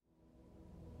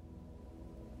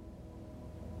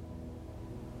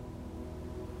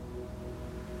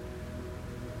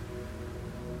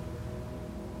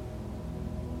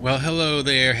Well, hello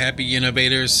there, happy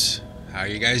innovators. How are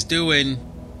you guys doing?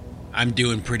 I'm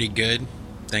doing pretty good.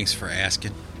 Thanks for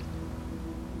asking.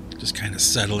 Just kind of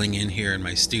settling in here in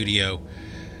my studio.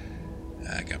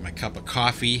 I got my cup of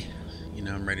coffee.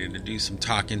 I'm ready to do some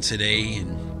talking today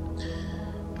and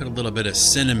put a little bit of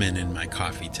cinnamon in my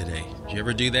coffee today. Did you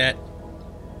ever do that?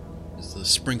 Just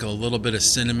sprinkle a little bit of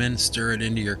cinnamon, stir it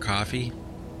into your coffee.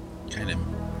 Kind of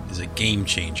is a game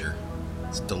changer.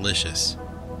 It's delicious.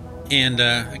 And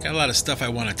I got a lot of stuff I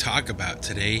want to talk about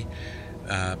today.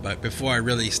 But before I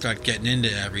really start getting into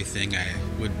everything, I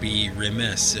would be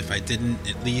remiss if I didn't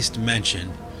at least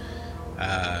mention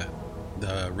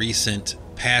the recent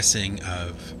passing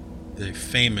of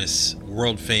the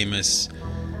world famous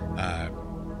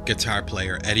guitar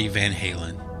player Eddie Van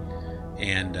Halen.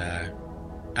 And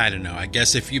I don't know, I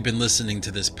guess if you've been listening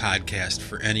to this podcast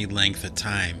for any length of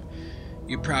time,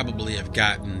 you probably have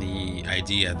gotten the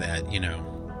idea that,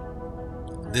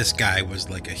 this guy was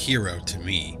like a hero to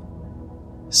me.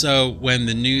 So when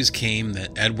the news came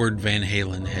that Edward Van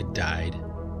Halen had died,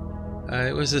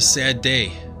 it was a sad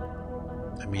day.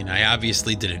 I mean, I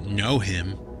obviously didn't know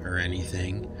him or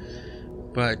anything,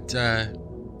 but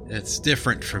it's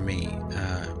different for me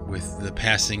with the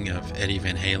passing of Eddie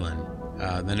Van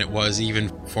Halen than it was even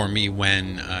for me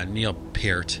when Neil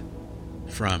Peart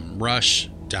from Rush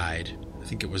died. I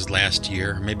think it was last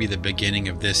year, maybe the beginning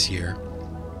of this year,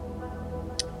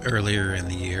 earlier in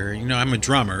the year. I'm a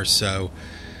drummer, so,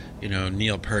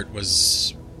 Neil Peart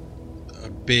was a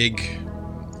big,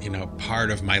 part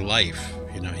of my life.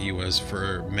 He was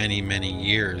for many, many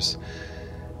years,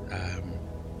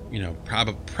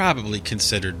 probably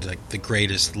considered like the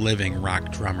greatest living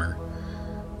rock drummer,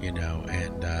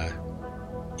 and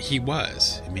he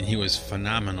was. I mean, he was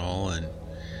phenomenal,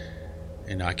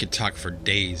 and, I could talk for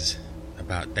days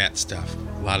about that stuff.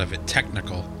 A lot of it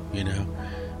technical,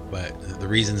 but the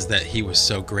reasons that he was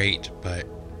so great, but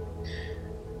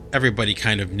everybody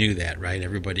kind of knew that, right?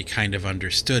 Everybody kind of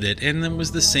understood it. And it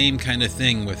was the same kind of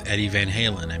thing with Eddie Van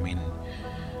Halen. I mean,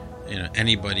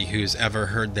 anybody who's ever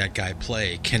heard that guy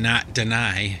play cannot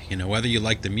deny, whether you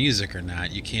like the music or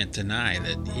not, you can't deny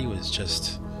that he was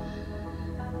just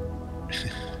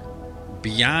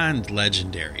beyond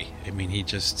legendary. I mean, he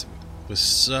just was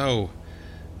so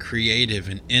creative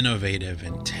and innovative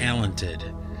and talented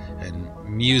and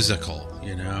musical,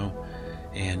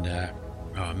 and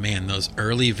oh man, those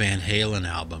early Van Halen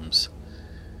albums,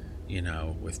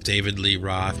 with David Lee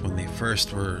Roth when they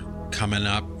first were coming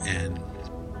up and,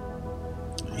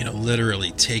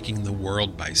 literally taking the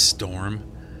world by storm.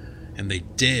 And they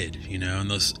did,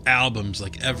 and those albums,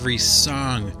 like every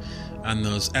song on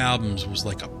those albums was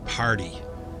like a party,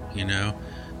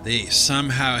 They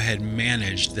somehow had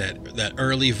managed that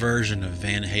early version of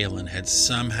Van Halen had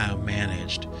somehow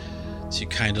managed to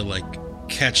kind of like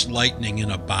catch lightning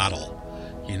in a bottle,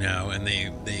 and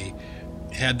they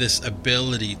had this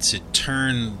ability to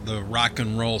turn the rock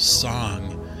and roll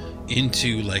song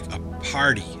into like a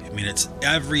party. I mean,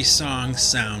 every song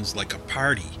sounds like a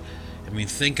party. I mean,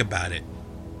 think about it,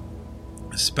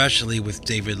 especially with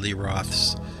David Lee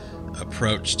Roth's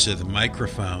approach to the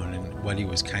microphone and what he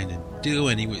was kind of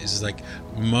doing. He was like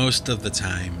most of the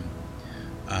time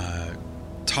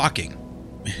talking.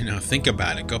 Think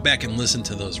about it. Go back and listen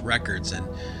to those records, and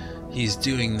he's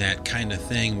doing that kind of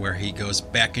thing where he goes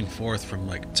back and forth from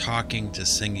like talking to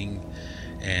singing.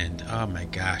 And oh my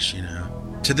gosh,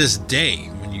 to this day,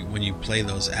 when you play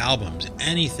those albums,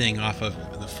 anything off of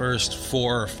the first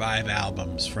 4 or 5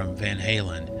 albums from Van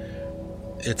Halen,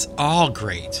 it's all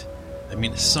great. I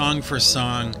mean, song for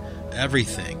song,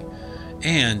 everything.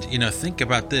 And, think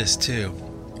about this too.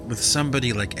 With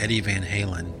somebody like Eddie Van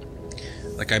Halen,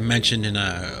 like I mentioned in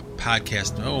a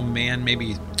podcast,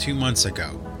 maybe 2 months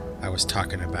ago, I was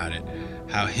talking about it,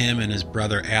 how him and his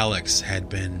brother Alex had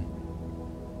been,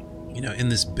 in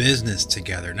this business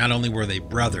together. Not only were they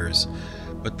brothers,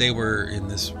 but they were in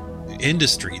this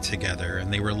industry together,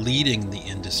 and they were leading the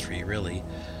industry, really.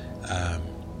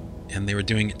 And they were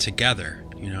doing it together,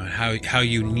 how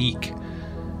unique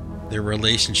their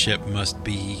relationship must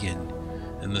be,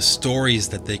 and the stories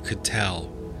that they could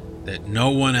tell that no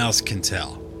one else can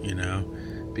tell,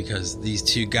 because these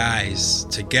two guys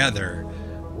together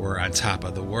were on top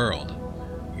of the world,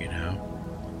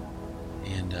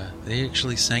 and they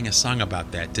actually sang a song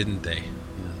about that, didn't they?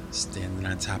 Standing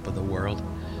on top of the world.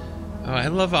 Oh, I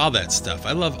love all that stuff.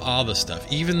 I love all the stuff,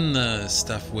 even the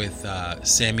stuff with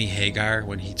Sammy Hagar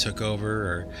when he took over,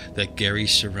 or that Gary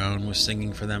Cherone was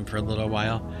singing for them for a little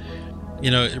while.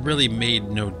 It really made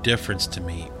no difference to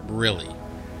me, really.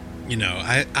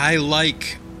 I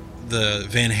like the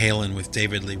Van Halen with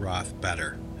David Lee Roth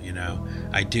better,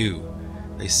 I do.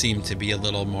 They seem to be a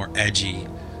little more edgy,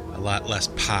 a lot less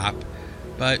pop.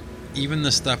 But even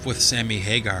the stuff with Sammy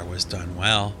Hagar was done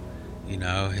well. You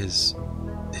know, his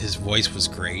voice was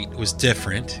great. It was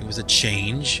different. It was a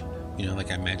change. You know,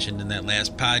 like I mentioned in that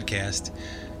last podcast,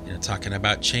 you know, talking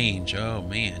about change. Oh,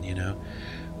 man, you know.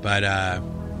 But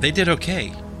they did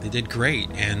okay. They did great.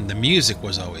 And the music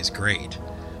was always great,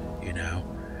 you know.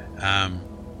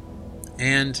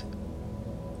 And,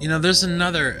 you know, there's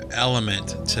another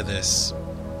element to this,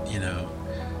 you know,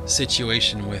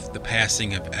 situation with the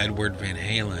passing of Edward Van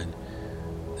Halen,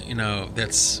 you know,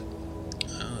 that's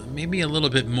maybe a little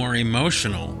bit more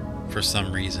emotional for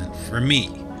some reason for me,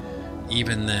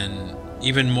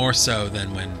 even more so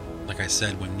than when, like I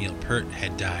said, when Neil Peart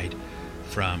had died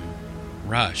from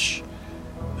Rush.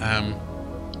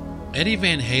 Eddie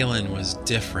Van Halen was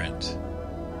different,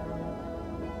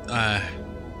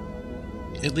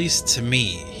 at least to me.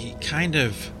 He kind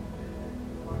of,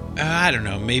 I don't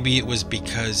know, maybe it was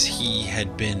because he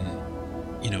had been,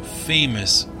 you know,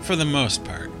 famous for the most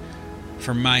part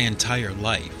for my entire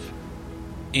life.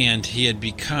 And he had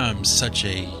become such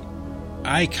a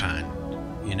icon,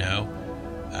 you know,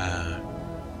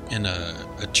 and a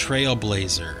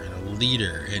trailblazer and a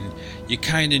leader. And you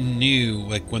kind of knew,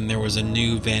 like, when there was a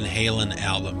new Van Halen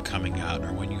album coming out,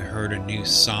 or when you heard a new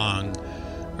song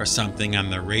or something on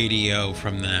the radio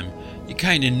from them, you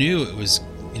kind of knew it was,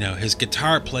 you know, his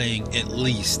guitar playing, at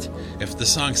least. If the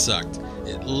song sucked,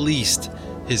 at least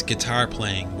his guitar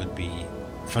playing would be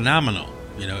phenomenal.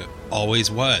 You know, it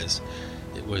always was.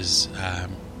 It was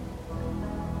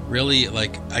really,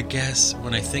 like, I guess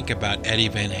when I think about Eddie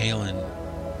Van Halen,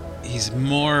 he's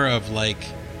more of like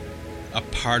a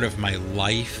part of my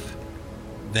life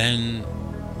than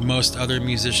most other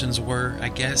musicians were, I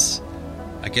guess.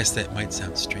 I guess that might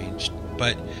sound strange,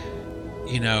 but,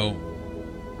 you know,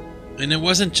 and it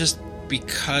wasn't just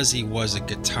because he was a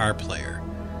guitar player.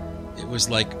 It was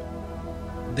like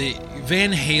the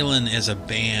Van Halen as a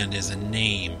band, as a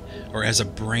name, or as a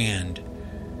brand,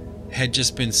 had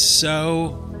just been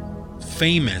so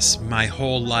famous my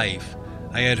whole life.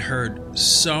 I had heard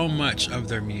so much of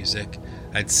their music.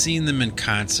 I'd seen them in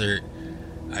concert.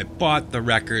 I bought the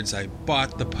records. I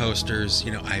bought the posters.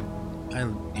 You know,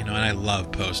 and I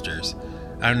love posters.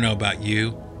 I don't know about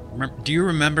you. Do you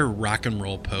remember rock and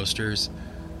roll posters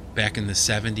back in the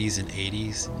 70s and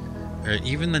 80s? Or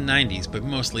even the 90s, but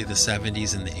mostly the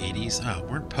 70s and the 80s? Oh,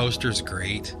 weren't posters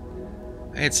great?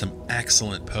 I had some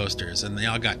excellent posters, and they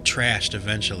all got trashed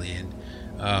eventually. And,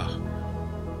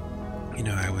 you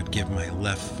know, I would give my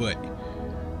left foot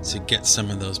to get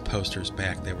some of those posters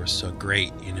back. They were so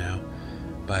great, you know.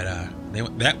 But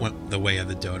that went the way of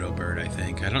the dodo bird, I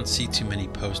think. I don't see too many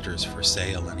posters for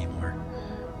sale anymore.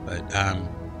 But,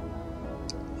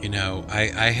 you know,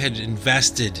 I had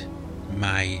invested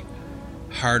my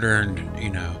hard-earned, you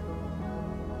know,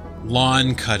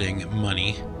 lawn cutting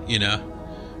money, you know,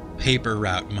 paper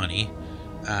route money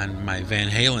on my Van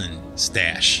Halen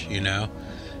stash, you know.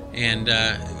 And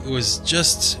it was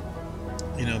just,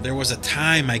 you know, there was a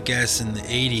time, I guess, in the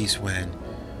 80s when,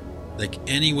 like,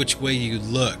 any which way you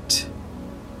looked,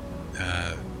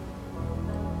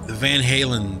 the Van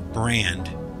Halen brand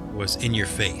was in your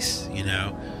face, you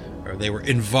know, or they were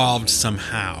involved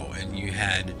somehow. And you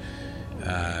had,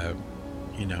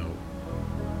 you know,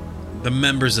 the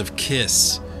members of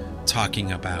Kiss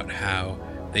talking about how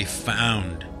they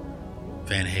found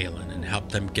Van Halen and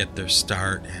helped them get their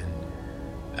start.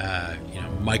 And, you know,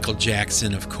 Michael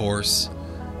Jackson, of course,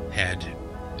 had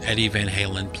Eddie Van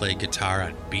Halen play guitar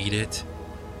on Beat It.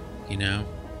 You know,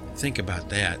 think about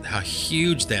that, how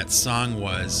huge that song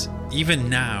was, even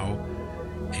now.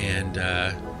 And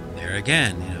there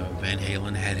again, you know, Van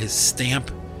Halen had his stamp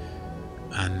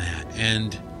on that.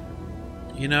 And,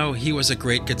 you know, he was a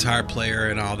great guitar player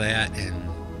and all that, and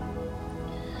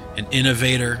an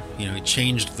innovator. You know, he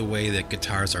changed the way that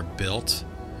guitars are built.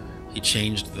 He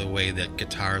changed the way that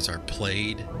guitars are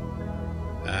played.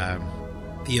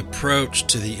 The approach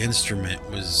to the instrument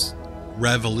was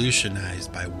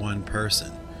revolutionized by one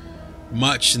person,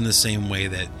 much in the same way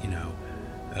that, you know,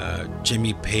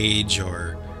 Jimmy Page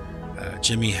or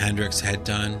Jimi Hendrix had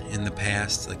done in the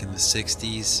past, like in the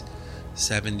 60s,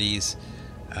 70s.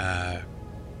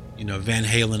 You know, Van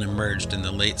Halen emerged in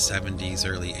the late 70s,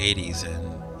 early 80s,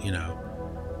 and, you know,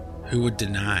 who would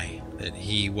deny that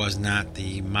he was not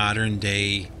the modern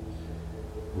day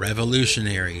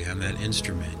revolutionary on that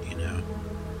instrument, you know?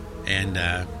 And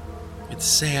it's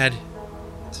sad.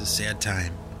 It's a sad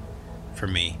time for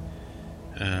me.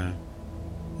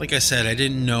 Like I said, I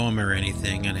didn't know him or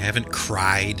anything, and I haven't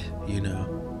cried, you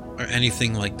know, or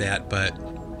anything like that, but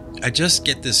I just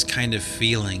get this kind of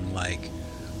feeling like,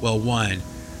 well, one,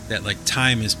 that like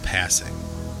time is passing.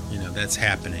 You know, that's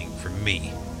happening for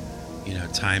me. You know,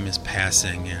 time is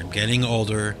passing and I'm getting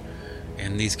older,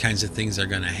 and these kinds of things are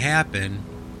going to happen.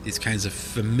 These kinds of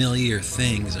familiar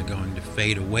things are going to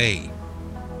fade away.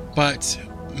 But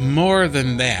more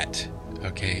than that,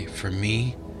 okay, for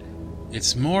me,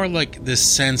 it's more like this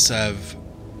sense of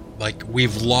like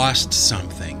we've lost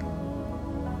something.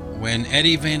 When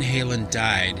Eddie Van Halen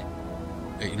died,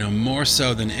 you know, more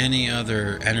so than any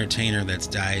other entertainer that's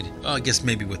died, well, I guess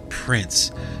maybe with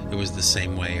Prince, it was the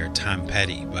same way, or Tom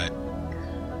Petty, but,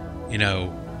 you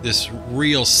know, this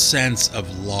real sense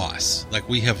of loss, like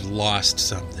we have lost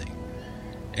something.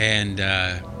 And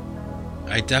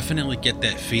I definitely get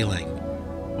that feeling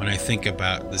when I think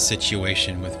about the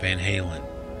situation with Van Halen,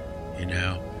 you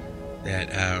know,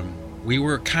 that we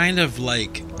were kind of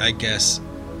like, I guess,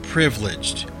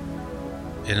 privileged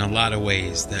in a lot of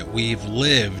ways, that we've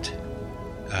lived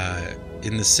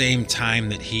in the same time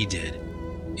that he did.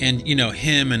 And, you know,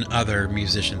 him and other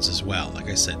musicians as well. Like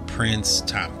I said, Prince,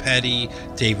 Tom Petty,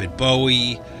 David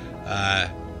Bowie.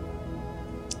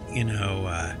 You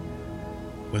know,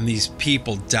 when these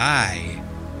people die,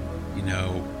 you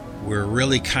know, we're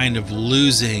really kind of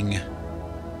losing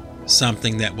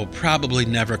something that will probably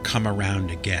never come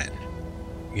around again,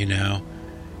 you know?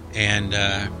 And,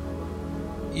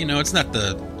 you know, it's not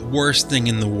the worst thing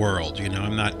in the world, you know?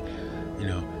 I'm not, you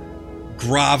know,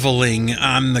 groveling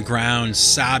on the ground,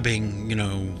 sobbing, you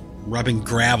know, rubbing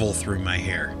gravel through my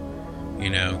hair, you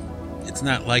know? It's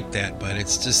not like that, but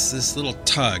it's just this little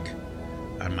tug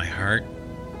on my heart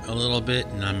a little bit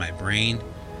and on my brain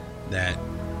that,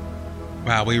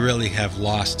 wow, we really have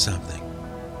lost something.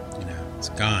 You know, it's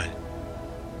gone.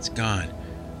 It's gone.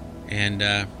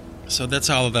 And so that's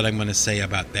all that I'm going to say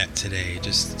about that today.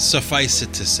 Just suffice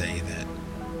it to say that,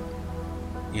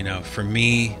 you know, for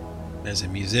me, as a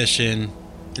musician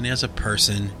and as a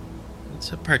person,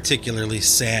 it's a particularly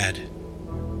sad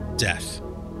death,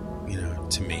 you know,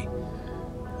 to me.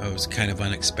 It was kind of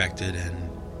unexpected, and,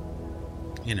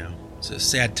 you know, it's a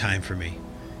sad time for me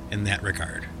in that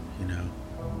regard, you know.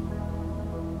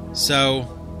 So,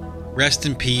 rest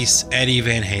in peace, Eddie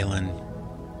Van Halen.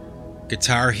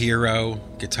 Guitar hero,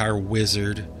 guitar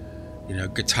wizard, you know,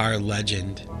 guitar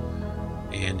legend,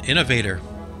 and innovator.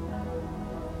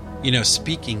 You know,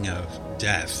 speaking of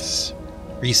deaths,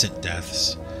 recent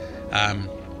deaths,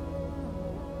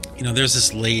 you know, there's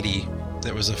this lady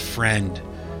that was a friend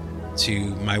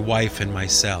to my wife and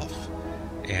myself,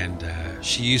 and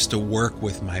she used to work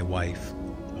with my wife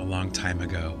a long time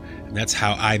ago, and that's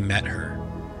how I met her,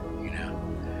 you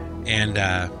know. And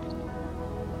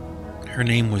her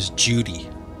name was Judy,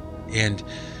 and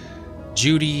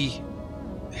Judy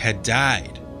had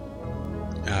died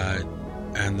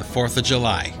on the 4th of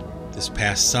July this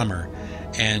past summer,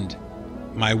 and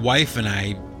my wife and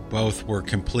I both were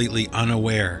completely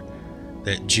unaware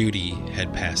that Judy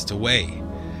had passed away.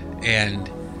 And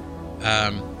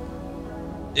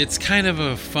it's kind of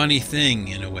a funny thing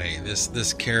in a way,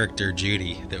 this character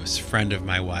Judy that was a friend of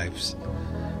my wife's.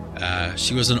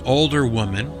 She was an older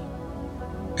woman,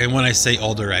 and when I say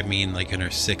older, I mean like in her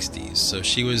 60s. So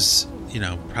she was, you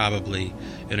know, probably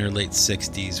in her late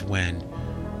 60s when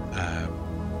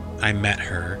I met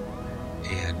her,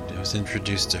 and I was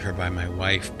introduced to her by my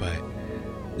wife. But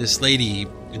this lady,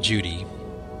 Judy,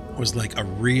 was like a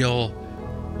real,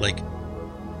 like,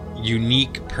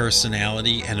 unique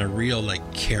personality and a real,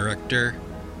 like, character,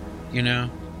 you know?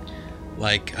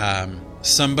 Like,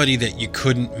 somebody that you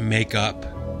couldn't make up.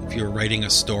 If you were writing a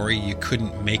story, you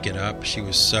couldn't make it up. She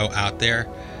was so out there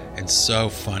and so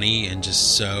funny and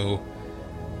just so,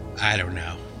 I don't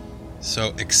know,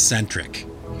 so eccentric,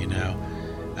 you know?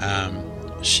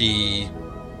 She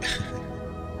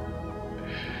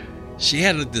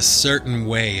had this certain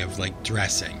way of, like,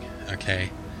 dressing, okay?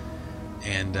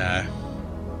 And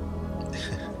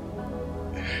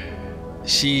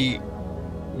she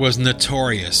was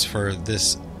notorious for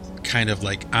this kind of,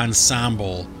 like,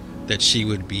 ensemble that she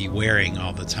would be wearing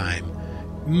all the time.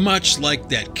 Much like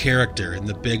that character in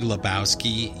The Big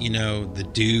Lebowski, you know, the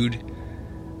dude.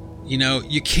 You know,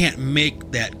 you can't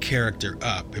make that character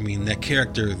up. I mean, that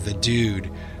character, the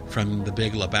dude from The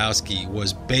Big Lebowski,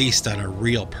 was based on a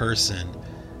real person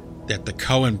that the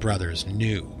Coen brothers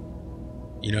knew.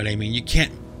 You know what I mean? You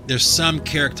can't... There's some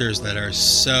characters that are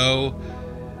so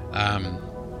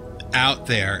out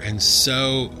there and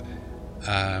so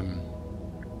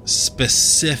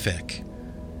specific,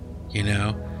 you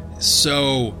know,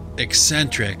 so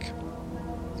eccentric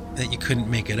that you couldn't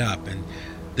make it up. And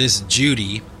this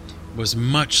Judy was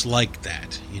much like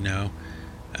that, you know.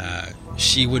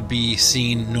 She would be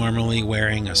seen normally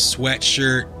wearing a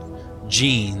sweatshirt,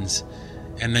 jeans,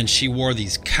 And then she wore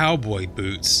these cowboy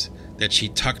boots that she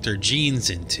tucked her jeans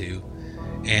into.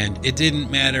 And it didn't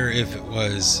matter if it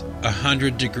was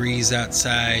 100 degrees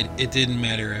outside. It didn't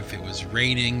matter if it was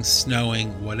raining,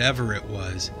 snowing, whatever it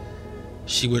was.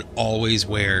 She would always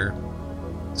wear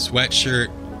sweatshirt,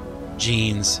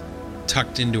 jeans,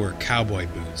 tucked into her cowboy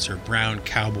boots, her brown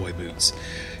cowboy boots.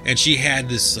 And she had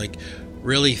this like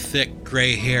really thick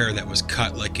gray hair that was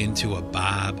cut like into a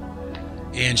bob.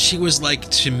 And she was like,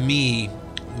 to me,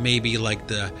 maybe like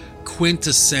the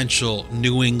quintessential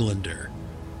New Englander.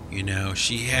 You know,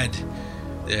 she had,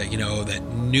 that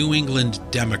New England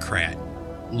Democrat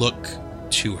look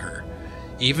to her,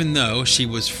 even though she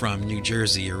was from New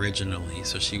Jersey originally.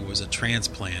 So she was a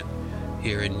transplant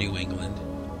here in New England,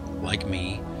 like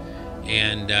me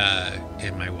and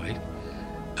my wife.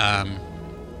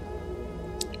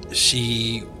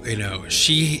 She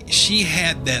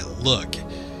had that look.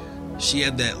 She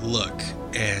had that look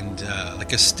and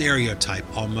like a stereotype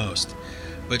almost.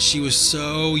 But she was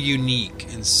so unique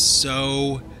and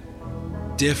so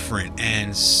different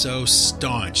and so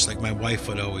staunch. Like my wife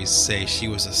would always say, she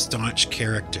was a staunch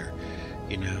character,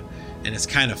 you know. And it's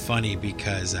kind of funny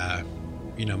because,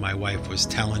 my wife was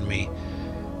telling me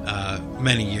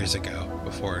many years ago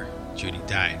before Judy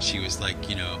died, she was like,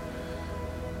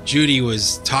 Judy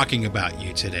was talking about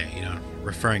you today,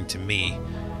 referring to me.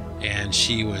 And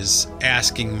she was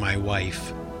asking my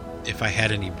wife if I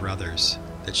had any brothers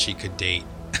that she could date.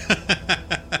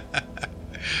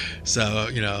 So,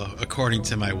 according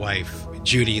to my wife,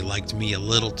 Judy liked me a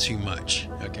little too much,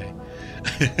 okay?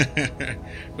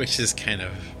 Which is kind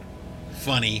of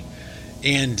funny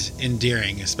and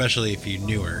endearing, especially if you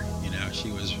knew her. She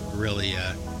was really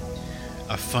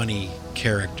a funny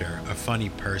character, a funny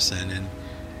person.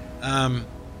 And,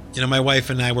 my wife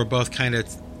and I were both kind of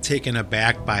taken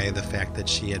aback by the fact that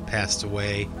she had passed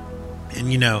away.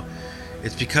 And,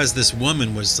 it's because this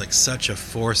woman was like such a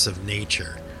force of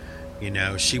nature.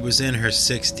 She was in her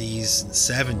 60s and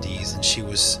 70s, and she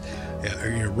was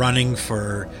running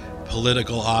for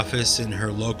political office in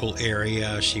her local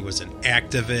area. She was an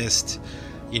activist,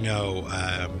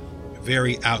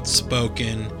 very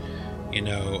outspoken,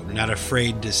 not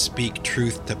afraid to speak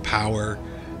truth to power.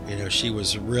 She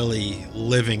was really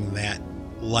living that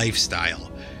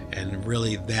lifestyle and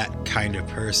really that kind of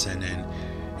person. And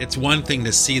it's one thing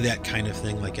to see that kind of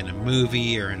thing like in a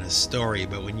movie or in a story,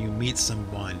 but when you meet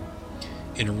someone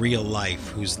in real life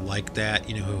who's like that,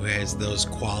 who has those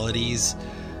qualities,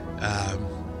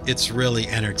 it's really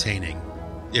entertaining,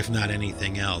 if not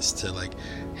anything else, to like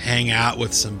hang out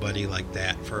with somebody like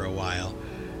that for a while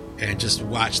and just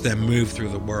watch them move through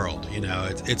the world.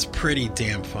 It's pretty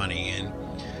damn funny. And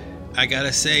I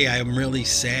gotta say, I'm really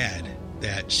sad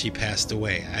that she passed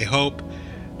away. I hope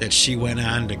that she went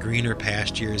on to greener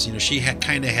pastures. She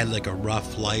kind of had like a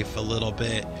rough life a little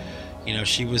bit.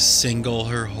 She was single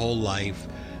her whole life.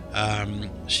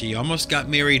 She almost got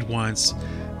married once,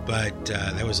 but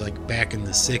that was like back in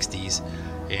the 60s.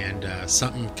 And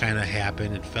something kind of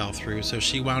happened and fell through. So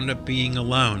she wound up being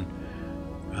alone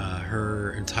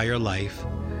her entire life.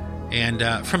 And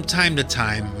from time to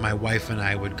time, my wife and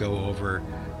I would go over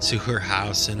to her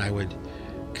house, and I would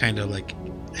kind of like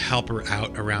help her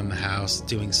out around the house,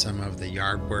 doing some of the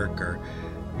yard work or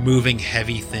moving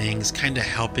heavy things, kind of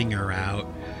helping her out.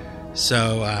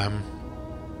 So,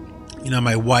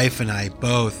 my wife and I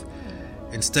both,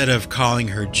 instead of calling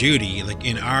her Judy, like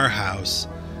in our house,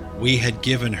 we had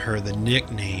given her the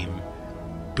nickname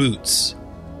Boots,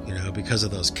 because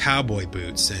of those cowboy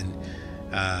boots. And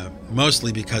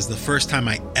mostly because the first time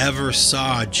I ever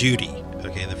saw Judy,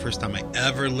 the first time I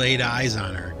ever laid eyes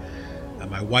on her,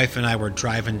 my wife and I were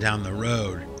driving down the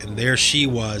road, and there she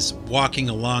was walking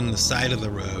along the side of the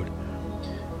road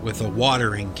with a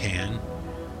watering can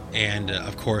and,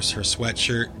 of course, her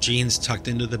sweatshirt, jeans tucked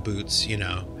into the boots,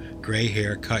 gray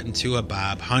hair cut into a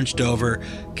bob, hunched over,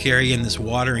 carrying this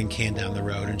watering can down the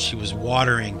road, and she was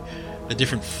watering the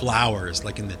different flowers,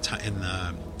 like in the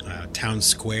town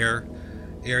square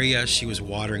area. She was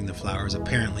watering the flowers.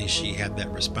 Apparently, she had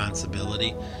that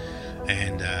responsibility.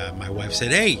 And my wife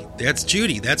said, "Hey, that's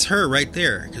Judy. That's her right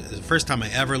there." The first time I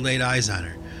ever laid eyes on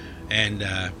her. And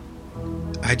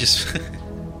I just,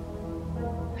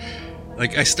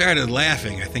 I started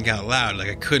laughing, I think out loud.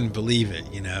 I couldn't believe it,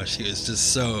 She was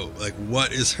just so,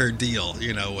 what is her deal?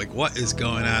 What is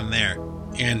going on there?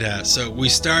 And so we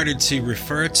started to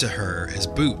refer to her as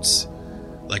Boots,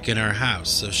 in our house.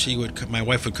 So my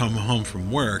wife would come home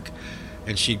from work,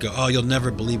 and she'd go, "Oh, you'll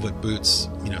never believe what Boots,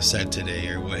 said today,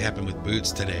 or what happened with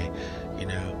Boots today."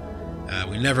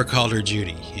 We never called her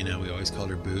Judy. We always called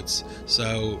her Boots.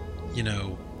 So,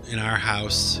 in our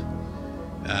house,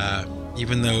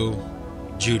 even though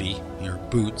Judy, or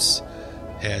Boots,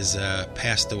 has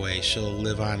passed away, she'll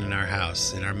live on in our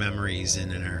house, in our memories,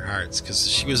 and in our hearts, because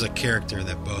she was a character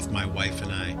that both my wife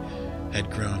and I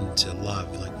had grown to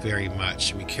love, like, very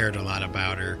much. We cared a lot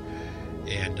about her,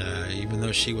 and even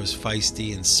though she was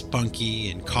feisty and spunky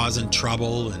and causing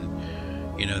trouble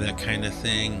and, you know, that kind of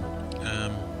thing,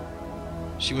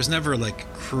 she was never,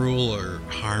 like, cruel or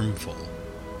harmful,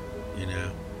 you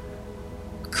know.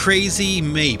 Crazy,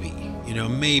 maybe, you know,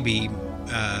 maybe.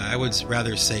 I would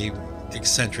rather say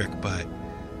eccentric, but,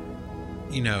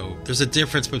 you know, there's a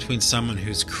difference between someone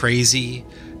who's crazy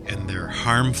and they're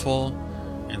harmful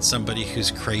and somebody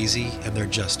who's crazy and they're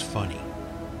just funny,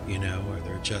 you know, or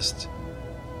they're just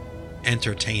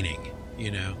entertaining,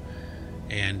 you know.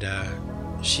 And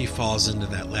she falls into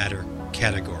that latter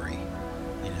category,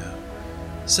 you know.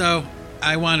 So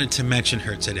I wanted to mention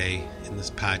her today in this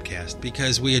podcast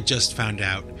because we had just found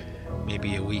out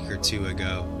maybe a week or two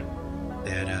ago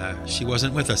that she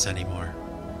wasn't with us anymore,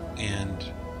 and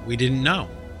we didn't know.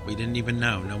 We didn't even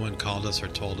know. No one called us or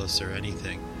told us or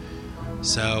anything.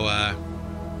 So,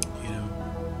 you know,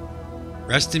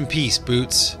 rest in peace,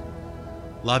 Boots.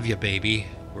 Love you, baby.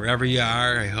 Wherever you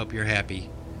are, I hope you're happy.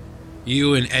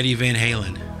 You and Eddie Van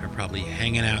Halen are probably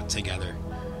hanging out together,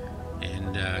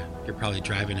 and you're probably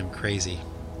driving him crazy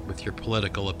with your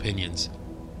political opinions.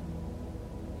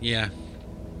 Yeah.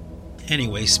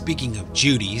 Anyway, speaking of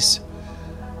Judy's,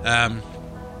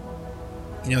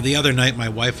 you know, the other night my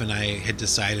wife and I had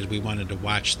decided we wanted to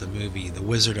watch the movie The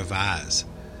Wizard of Oz.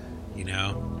 You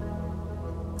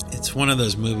know, it's one of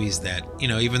those movies that, you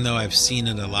know, even though I've seen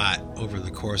it a lot over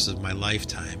the course of my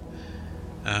lifetime,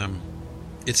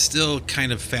 it's still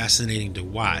kind of fascinating to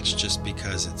watch just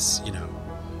because it's, you know,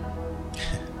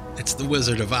 it's The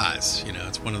Wizard of Oz. You know,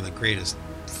 it's one of the greatest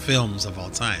films of all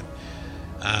time.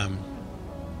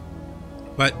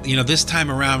 But, you know, this time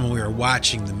around when we were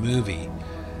watching the movie,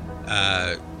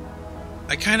 I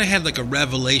kind of had like a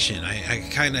revelation. I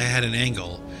kind of had an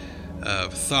angle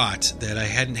of thought that I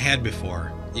hadn't had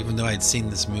before, even though I'd seen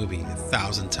this movie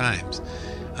 1,000 times.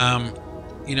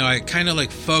 You know, I kind of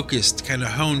like focused, kind of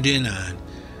honed in on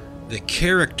the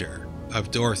character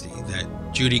of Dorothy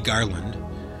that Judy Garland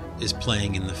is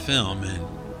playing in the film. And,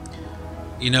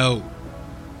 you know,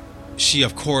 she,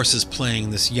 of course, is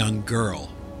playing this young girl,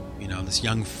 you know, this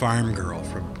young farm girl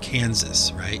from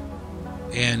Kansas, right?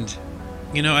 And,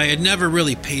 you know, I had never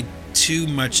really paid too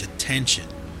much attention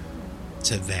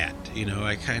to that. You know,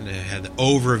 I kind of had the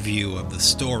overview of the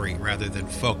story rather than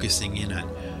focusing in on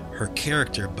her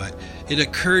character. But it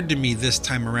occurred to me this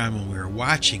time around when we were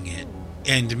watching it,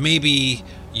 and maybe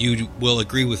you will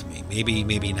agree with me,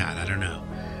 maybe not, I don't know.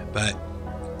 But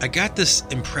I got this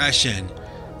impression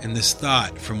and this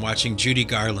thought from watching Judy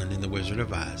Garland in The Wizard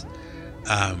of Oz,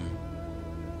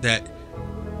 that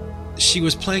she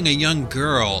was playing a young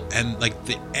girl, and like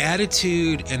the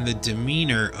attitude and the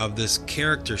demeanor of this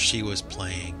character she was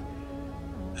playing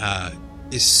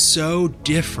is so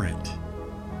different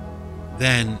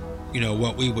than, you know,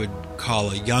 what we would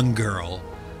call a young girl,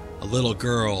 a little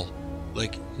girl,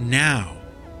 like now.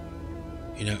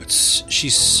 You know,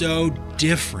 she's so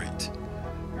different.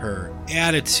 Her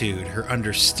attitude, her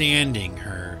understanding,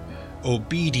 her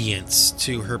obedience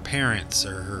to her parents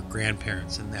or her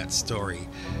grandparents in that story.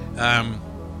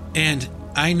 And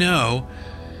I know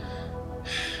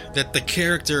that the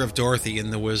character of Dorothy in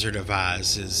The Wizard of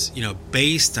Oz is, you know,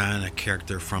 based on a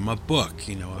character from a book,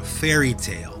 you know, a fairy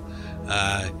tale,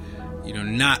 you know,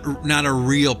 not a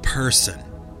real person,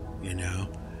 you know.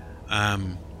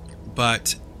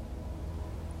 But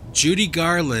Judy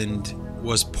Garland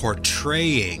was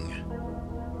portraying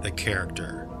the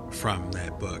character from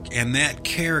that book. And that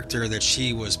character that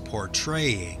she was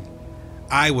portraying,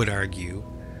 I would argue,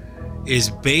 is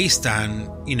based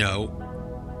on, you know,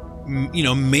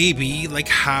 maybe like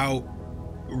how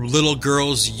little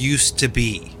girls used to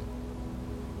be.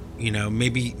 You know,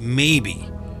 maybe,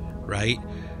 right?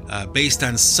 Based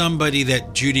on somebody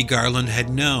that Judy Garland had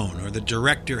known or the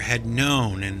director had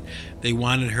known, and they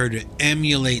wanted her to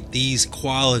emulate these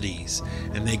qualities,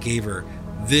 and they gave her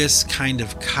this kind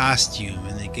of costume,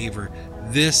 and they gave her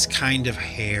this kind of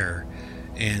hair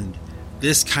and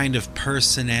this kind of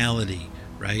personality,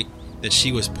 right, that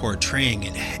she was portraying.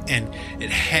 And it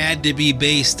had to be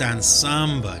based on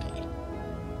somebody,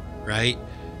 right,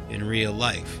 in real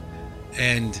life.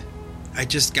 And I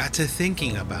just got to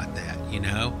thinking about that, you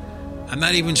know. I'm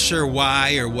not even sure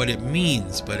why or what it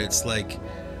means, but it's like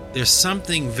there's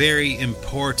something very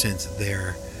important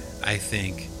there, I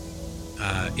think,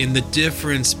 in the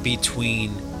difference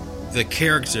between the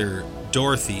character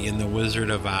Dorothy in The Wizard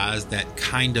of Oz, that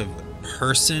kind of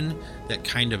person, that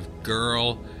kind of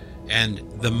girl, and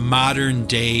the modern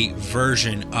day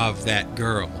version of that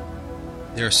girl.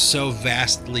 They're so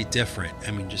vastly different.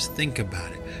 I mean, just think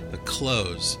about it. The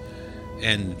clothes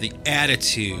and the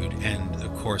attitude and,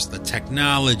 of course, the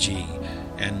technology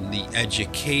and the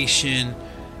education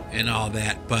and all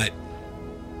that. But,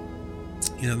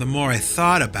 the more I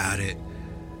thought about it,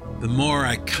 the more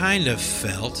I kind of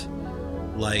felt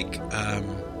like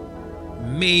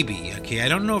maybe, I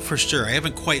don't know for sure. I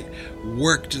haven't quite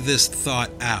worked this thought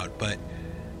out, but,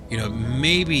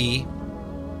 maybe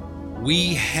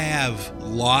we have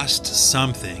lost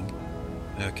something,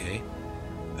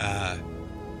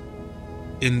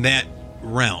 in that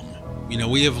realm.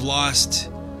 We have lost,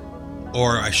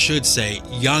 or I should say,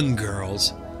 young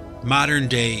girls, modern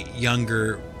day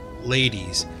younger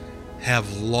ladies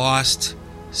have lost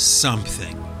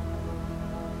something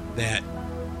that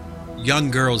young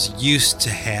girls used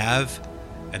to have,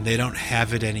 and they don't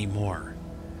have it anymore.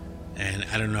 And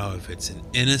I don't know if it's an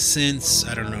innocence,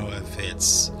 I don't know if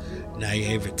it's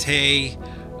naivete,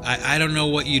 I don't know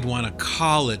what you'd want to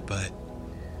call it, but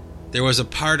there was a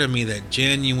part of me that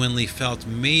genuinely felt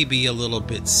maybe a little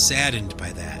bit saddened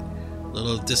by that, a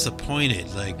little disappointed,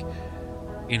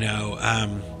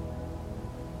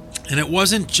 and it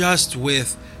wasn't just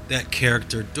with that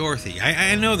character Dorothy.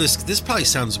 I know this probably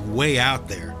sounds way out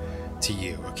there to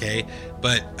you,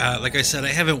 but like I said, I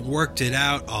haven't worked it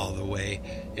out all the way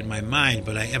in my mind,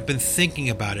 but I have been thinking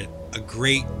about it a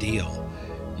great deal.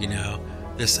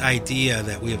 This idea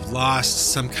that we have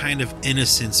lost some kind of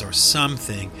innocence or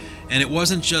something, and it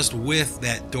wasn't just with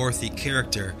that Dorothy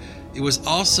character, it was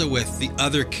also with the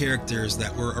other characters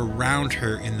that were around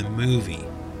her in the movie.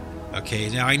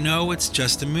 Now I know it's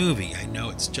just a movie, I know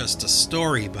it's just a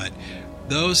story, but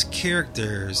those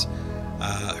characters,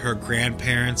 her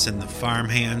grandparents and the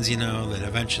farmhands, that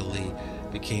eventually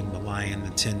became the Lion,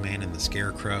 the Tin Man, and the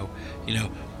Scarecrow,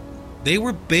 they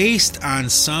were based on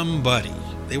somebody.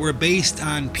 They were based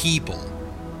on people,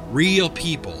 real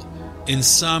people, in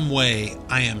some way,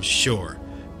 I am sure,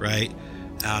 right?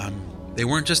 They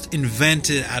weren't just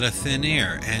invented out of thin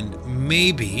air. And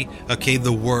maybe,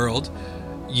 the world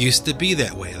used to be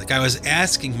that way. I was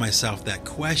asking myself that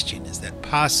question, is that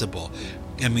possible?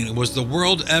 Was the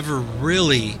world ever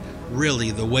really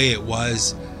the way it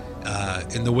was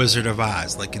in The Wizard of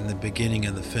Oz, like in the beginning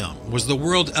of the film? Was the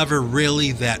world ever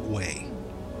really that way?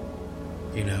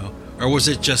 Or was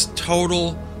it just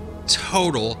total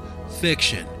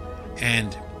fiction?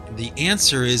 And the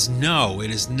answer is no,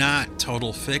 it is not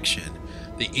total fiction.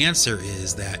 The answer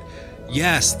is that,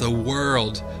 yes, the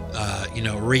world,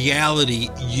 reality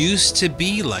used to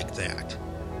be like that,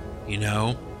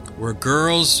 where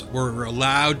girls were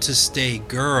allowed to stay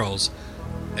girls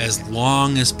as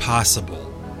long as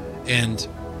possible. And,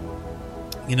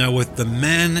 with the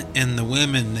men and the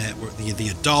women that were the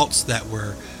adults that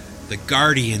were the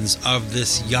guardians of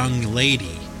this young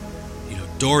lady,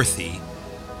 Dorothy,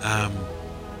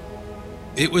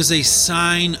 it was a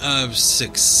sign of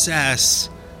success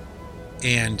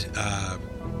and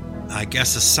I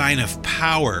guess a sign of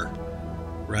power,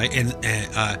 right? And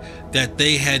that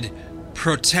they had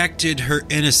protected her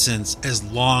innocence as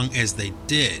long as they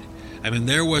did.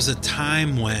 There was a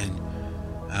time when,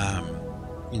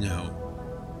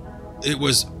 it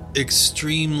was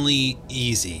extremely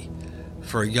easy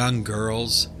for young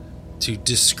girls to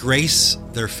disgrace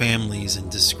their families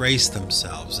and disgrace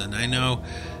themselves. And I know,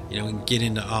 we can get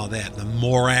into all that, the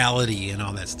morality and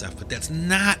all that stuff, but that's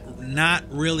not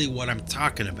really what I'm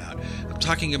talking about. I'm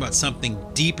talking about something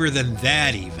deeper than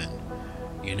that even,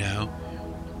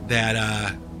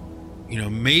 that,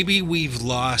 maybe we've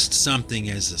lost something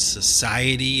as a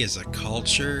society, as a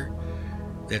culture,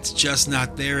 that's just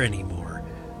not there anymore.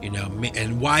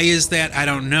 And why is that? I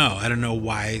don't know. I don't know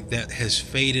why that has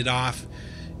faded off,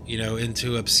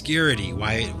 into obscurity,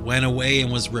 why it went away and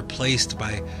was replaced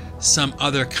by some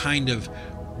other kind of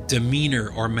demeanor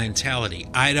or mentality.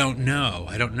 I don't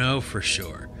know for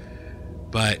sure.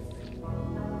 But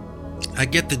I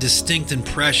get the distinct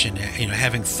impression,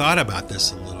 having thought about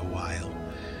this a little while,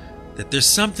 that there's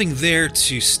something there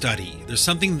to study. There's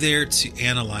something there to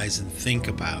analyze and think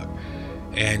about.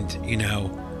 And,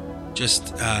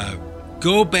 just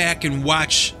go back and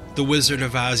watch The Wizard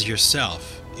of Oz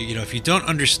yourself. If you don't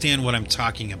understand what I'm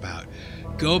talking about,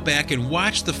 go back and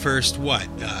watch the first,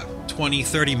 20,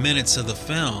 30 minutes of the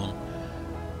film,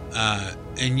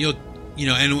 and you'll,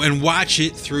 and watch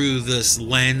it through this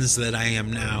lens that I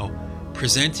am now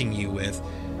presenting you with,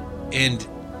 and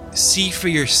see for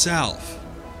yourself,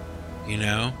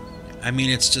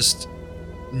 it's just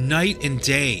night and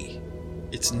day.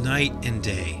 It's night and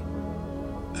day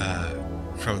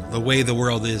from the way the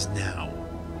world is now.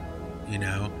 You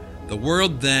know, the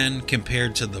world then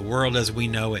compared to the world as we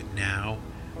know it now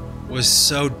was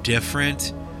so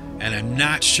different, and I'm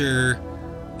not sure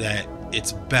that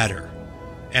it's better.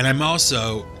 And I'm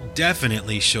also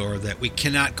definitely sure that we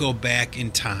cannot go back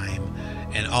in time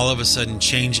and all of a sudden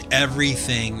change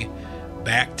everything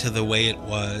back to the way it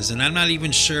was. And I'm not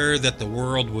even sure that the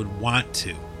world would want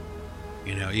to,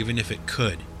 you know, even if it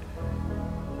could.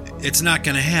 It's not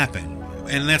going to happen.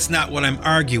 And that's not what I'm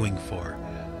arguing for.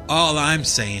 All I'm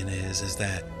saying is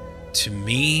that to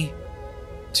me,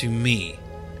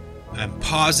 I'm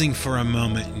pausing for a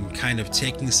moment and kind of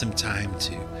taking some time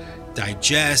to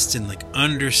digest and like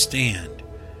understand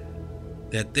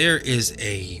that there is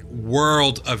a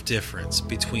world of difference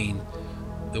between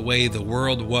the way the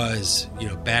world was, you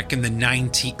know, back in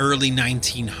the early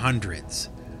 1900s,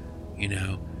 you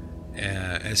know,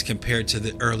 as compared to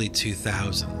the early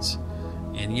 2000s.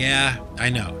 And yeah, I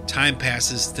know, time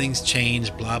passes, things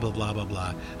change, blah, blah, blah, blah,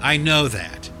 blah. I know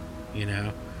that, you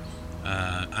know.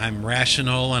 I'm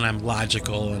rational and I'm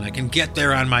logical and I can get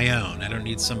there on my own. I don't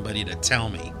need somebody to tell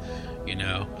me, you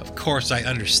know. Of course I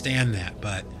understand that,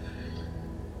 but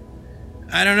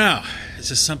I don't know. It's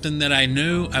just something that I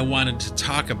knew I wanted to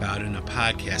talk about in a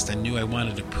podcast. I knew I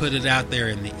wanted to put it out there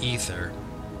in the ether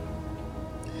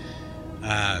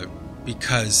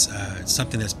because it's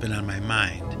something that's been on my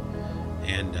mind.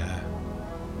 And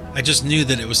I just knew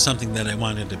that it was something that I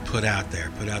wanted to put out there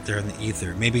in the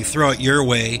ether. Maybe throw it your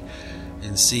way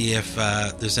and see if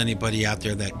there's anybody out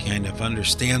there that kind of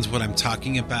understands what I'm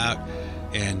talking about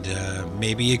and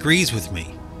maybe agrees with me,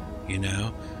 you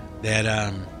know,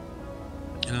 that...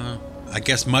 you know, I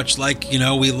guess much like, you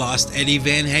know, we lost Eddie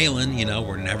Van Halen, you know,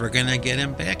 we're never going to get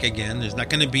him back again. There's not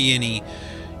going to be any,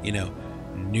 you know,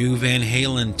 new Van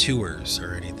Halen tours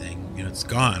or anything. You know, it's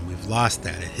gone. We've lost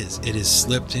that. It has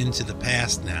slipped into the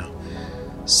past now.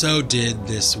 So did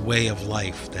this way of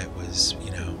life that was,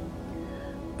 you know,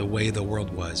 the way the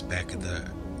world was back in the,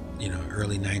 you know,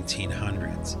 early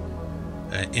 1900s.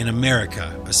 In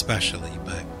America, especially.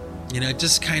 But, you know, it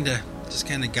just kind of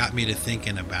got me to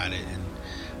thinking about it. And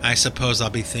I suppose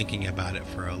I'll be thinking about it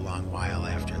for a long while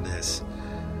after this.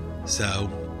 So,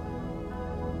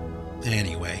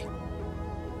 anyway,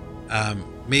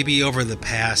 maybe over the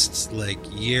past like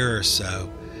year or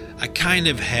so, I kind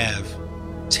of have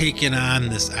taken on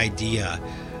this idea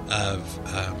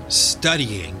of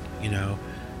studying, you know,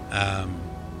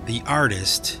 the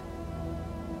artist,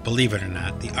 believe it or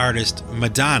not, the artist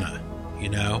Madonna, you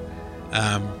know.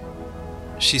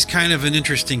 She's kind of an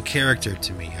interesting character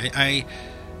to me.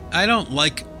 I don't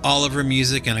like all of her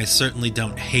music, and I certainly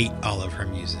don't hate all of her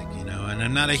music, you know, and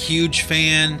I'm not a huge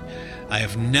fan. I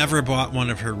have never bought one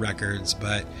of her records,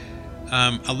 but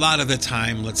a lot of the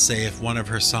time, let's say if one of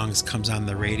her songs comes on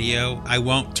the radio, I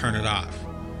won't turn it off.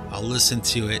 I'll listen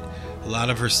to it. A lot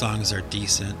of her songs are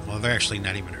decent. Well, they're actually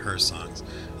not even her songs.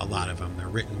 A lot of them, they're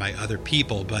written by other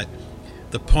people, but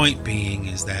the point being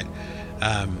is that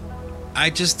I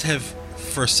just have,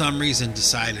 for some reason,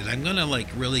 decided I'm going to like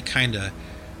really kind of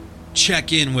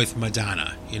check in with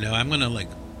Madonna. You know, I'm going to like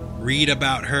read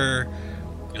about her.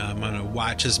 I'm going to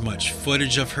watch as much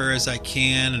footage of her as I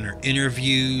can and her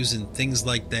interviews and things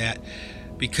like that,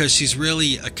 because she's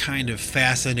really a kind of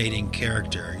fascinating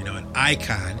character, you know, an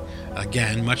icon,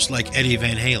 again, much like Eddie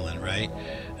Van Halen, right?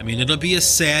 I mean, it'll be a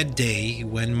sad day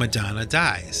when Madonna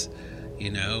dies.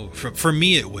 You know, for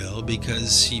me it will,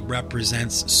 because she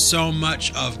represents so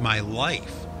much of my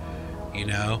life. You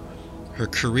know, her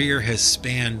career has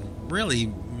spanned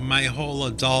really my whole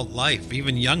adult life,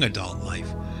 even young adult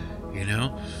life, you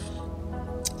know.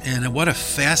 And what a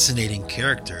fascinating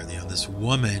character, you know, this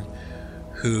woman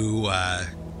who,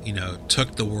 you know,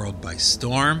 took the world by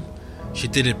storm. She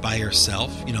did it by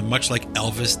herself, you know, much like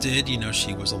Elvis did. You know,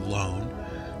 she was alone.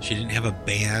 She didn't have a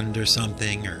band or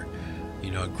something, or,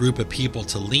 you know, a group of people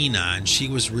to lean on. She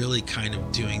was really kind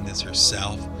of doing this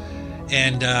herself.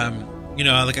 And, you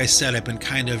know, like I said, I've been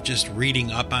kind of just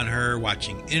reading up on her,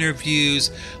 watching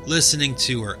interviews, listening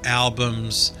to her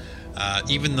albums,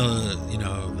 even the, you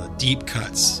know, the deep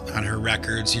cuts on her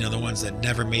records, you know, the ones that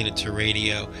never made it to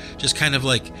radio, just kind of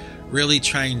like really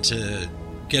trying to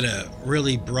get a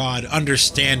really broad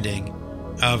understanding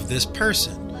of this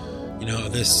person, you know,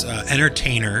 this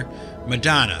entertainer,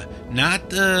 Madonna. Not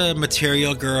the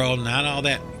material girl, not all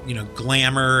that, you know,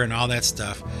 glamour and all that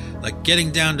stuff. Like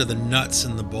getting down to the nuts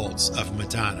and the bolts of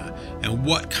Madonna and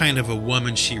what kind of a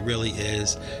woman she really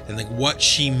is, and like what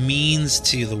she means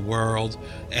to the world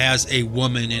as a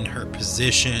woman in her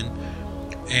position.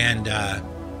 And,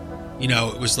 you know,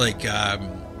 it was like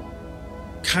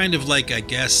kind of like, I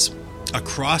guess, a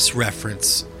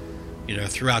cross-reference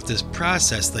throughout this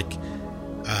process, like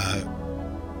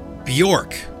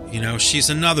Bjork, she's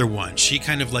another one. She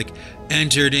kind of like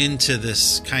entered into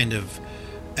this kind of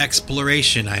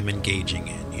exploration I'm engaging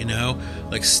in,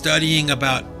 like studying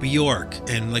about Bjork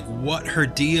and like what her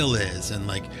deal is, and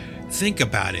like think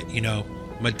about it,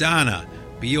 Madonna,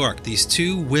 Bjork, these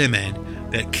two women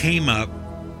that came up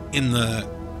in the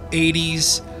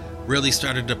 80s, really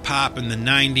started to pop in the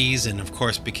 90s, and of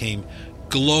course became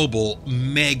global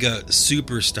mega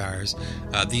superstars.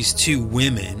 These two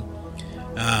women,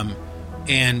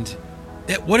 and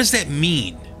what does that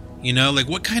mean? Like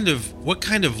what kind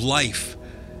of life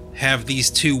have these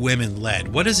two women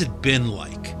led? What has it been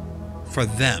like for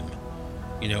them,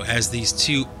 as these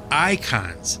two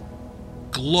icons,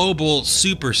 global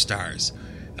superstars?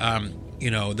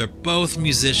 They're both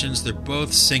musicians, they're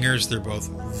both singers, they're both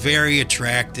very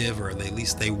attractive, or at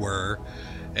least they were,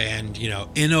 and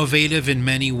innovative in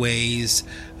many ways,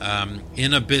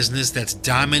 in a business that's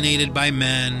dominated by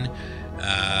men,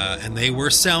 and they were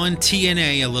selling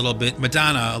TNA a little bit,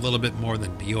 Madonna a little bit more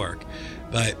than Bjork,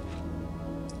 but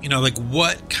like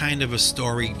what kind of a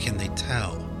story can they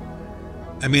tell?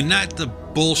 I mean, not the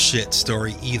bullshit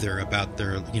story either about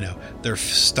their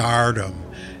stardom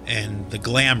and the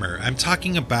glamour. I'm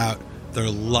talking about their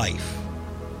life.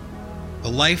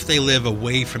 The life they live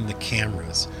away from the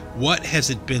cameras. What has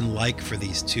it been like for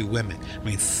these two women? I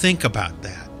mean, think about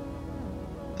that.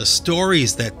 The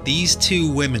stories that these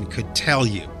two women could tell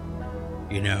you,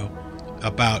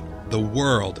 about the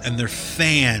world and their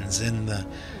fans, and the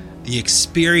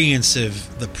experience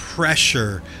of the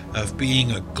pressure of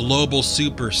being a global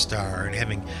superstar and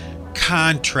having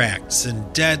contracts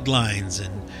and deadlines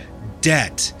and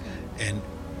debt and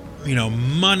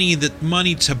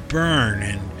money to burn,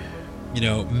 and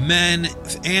men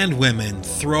and women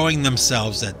throwing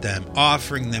themselves at them,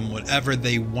 offering them whatever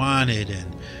they wanted,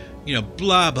 and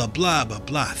blah blah blah blah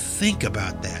blah. Think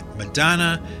about that.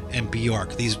 Madonna and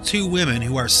Bjork, these two women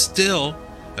who are still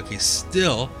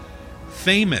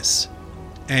famous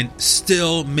and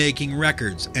still making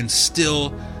records and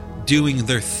still doing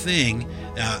their thing.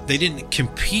 They didn't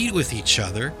compete with each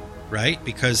other, right?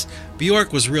 Because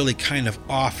Bjork was really kind of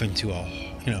off into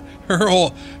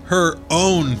her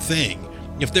own thing.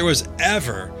 If there was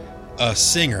ever a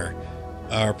singer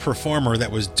or performer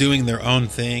that was doing their own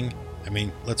thing, I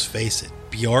mean, let's face it,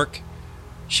 Bjork,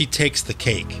 she takes the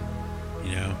cake,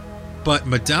 But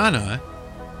Madonna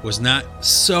was not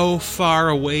so far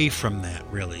away from that,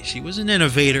 really. She was an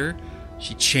innovator.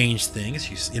 She changed things.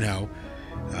 She's,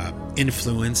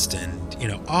 influenced,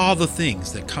 and, all the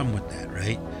things that come with that,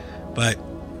 right? But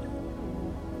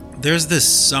there's this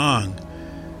song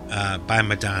by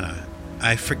Madonna.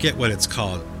 I forget what it's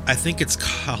called. I think it's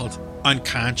called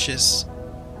Unconscious.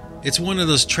 It's one of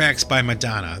those tracks by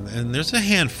Madonna, and there's a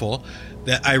handful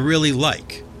that I really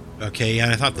like. Okay,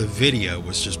 and I thought the video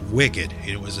was just wicked.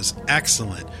 It was just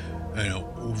excellent,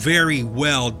 very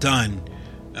well done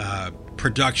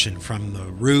production from the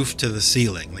roof to the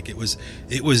ceiling. Like it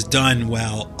was done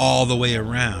well all the way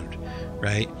around,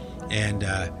 right? And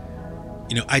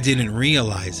I didn't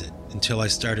realize it until I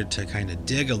started to kind of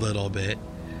dig a little bit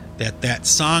that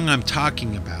song I'm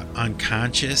talking about,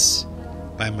 Unconscious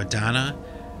by Madonna,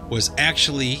 was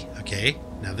actually, okay,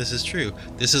 now this is true.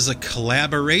 This is a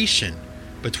collaboration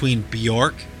between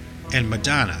Bjork and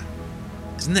Madonna.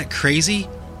 Isn't that crazy?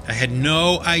 I had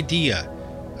no idea.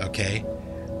 Okay,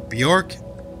 Bjork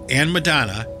and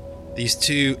Madonna, these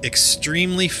two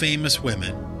extremely famous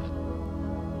women,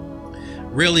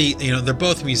 really, they're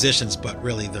both musicians, but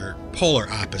really they're polar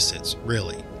opposites,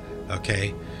 really.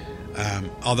 Okay,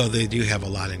 although they do have a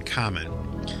lot in common.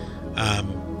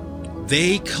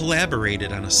 They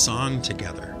collaborated on a song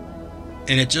together,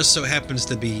 and it just so happens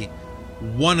to be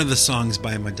one of the songs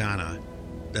by Madonna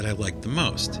that I like the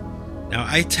most. Now,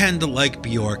 I tend to like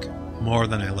Bjork more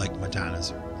than I like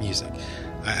Madonna's music.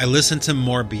 I listen to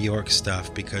more Bjork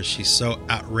stuff because she's so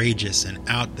outrageous and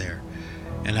out there,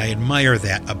 and I admire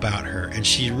that about her. And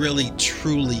she really,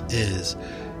 truly is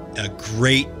a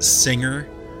great singer,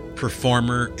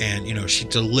 performer, and, she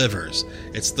delivers.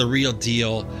 It's the real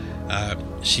deal.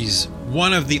 She's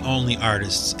one of the only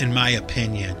artists, in my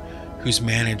opinion, who's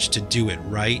managed to do it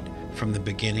right from the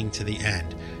beginning to the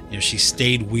end. She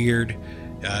stayed weird.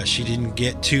 She didn't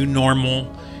get too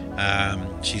normal.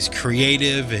 She's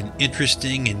creative and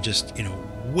interesting and just,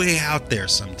 way out there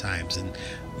sometimes. And,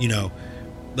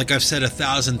 like I've said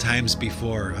 1,000 times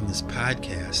before on this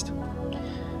podcast,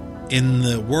 in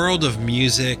the world of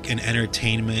music and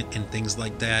entertainment and things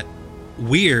like that,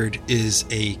 weird is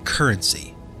a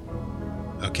currency.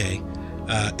 Okay?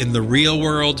 In the real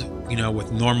world,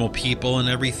 with normal people and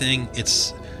everything,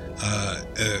 it's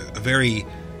a very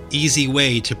easy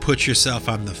way to put yourself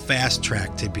on the fast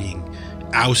track to being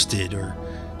ousted or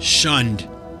shunned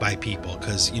by people,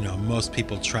 because most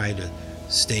people try to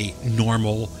stay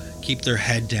normal, keep their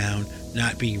head down,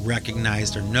 not be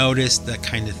recognized or noticed, that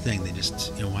kind of thing. They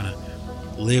just want to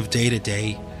live day to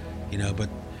day, but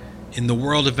in the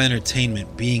world of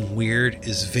entertainment, being weird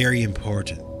is very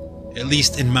important, at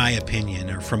least in my opinion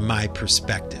or from my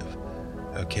perspective.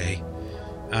 Okay.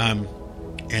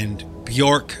 And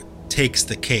Bjork takes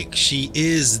the cake. She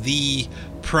is the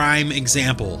prime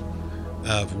example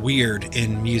of weird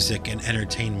in music and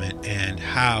entertainment, and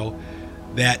how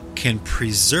that can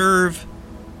preserve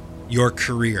your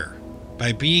career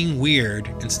by being weird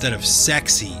instead of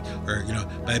sexy, or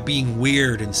by being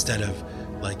weird instead of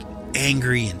like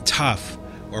angry and tough,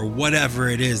 or whatever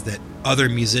it is that other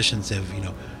musicians have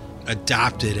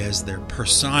adopted as their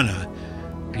persona.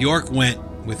 Bjork went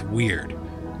with weird.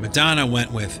 Madonna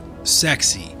went with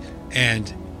sexy.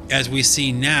 And as we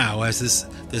see now, as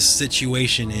this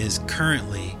situation is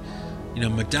currently,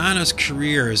 Madonna's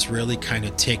career is really kind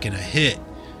of taken a hit,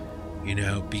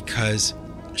 because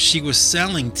she was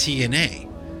selling TNA.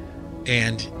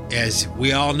 And as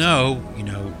we all know,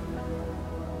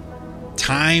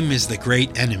 time is the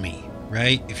great enemy,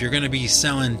 right? If you're going to be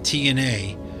selling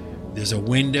TNA, there's a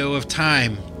window of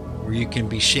time where you can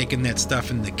be shaking that stuff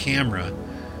in the camera.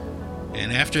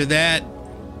 And after that,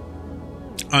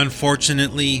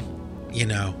 unfortunately,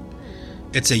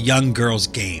 it's a young girl's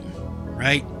game,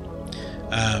 right?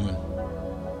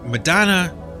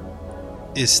 Madonna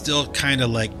is still kind of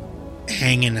like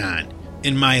hanging on,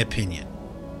 in my opinion.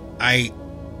 I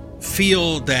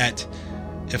feel that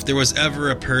if there was ever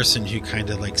a person who kind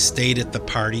of like stayed at the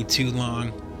party too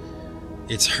long,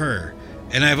 it's her.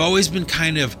 And I've always been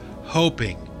kind of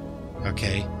hoping,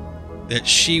 okay, that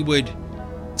she would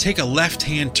take a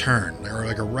left-hand turn or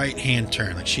like a right-hand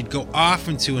turn. Like she'd go off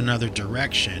into another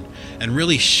direction and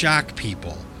really shock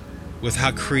people with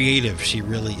how creative she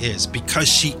really is, because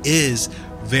she is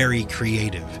very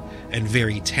creative and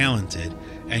very talented,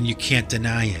 and you can't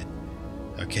deny it.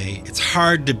 Okay, it's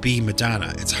hard to be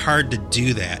Madonna. It's hard to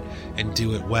do that and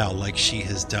do it well like she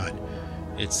has done.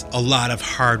 It's a lot of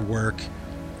hard work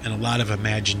and a lot of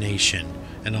imagination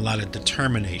and a lot of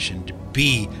determination to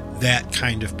be that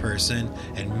kind of person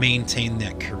and maintain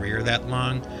that career that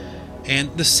long. And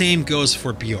the same goes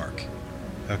for Bjork,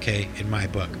 okay, in my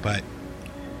book. But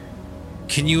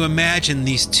can you imagine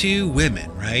these two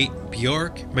women, right?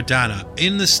 Bjork, Madonna,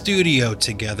 in the studio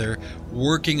together,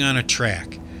 working on a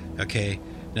track, okay?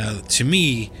 Now, to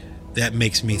me, that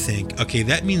makes me think, okay,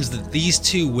 that means that these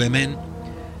two women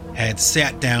had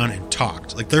sat down and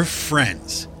talked. Like, they're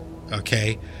friends,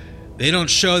 okay? They don't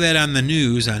show that on the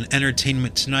news, on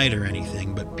Entertainment Tonight or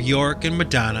anything, but Bjork and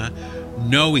Madonna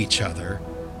know each other,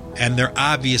 and they're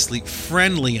obviously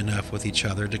friendly enough with each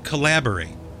other to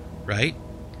collaborate, right?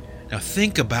 Now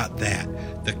think about that.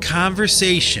 The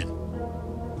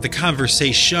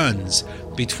conversations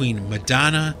between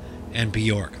Madonna and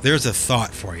Bjork. There's a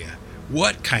thought for you.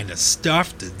 What kind of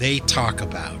stuff did they talk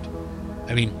about?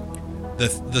 I mean,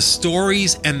 the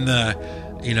stories and the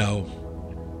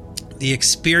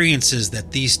experiences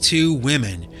that these two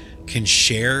women can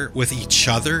share with each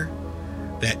other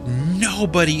that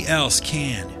nobody else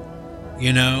can.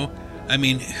 I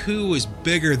mean, who is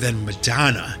bigger than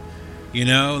Madonna?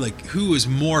 Like, who is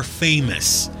more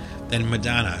famous than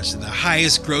Madonna? She's the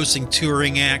highest grossing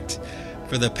touring act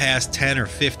for the past 10 or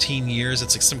 15 years.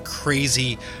 It's like some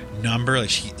crazy number. Like,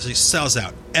 she sells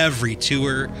out every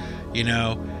tour,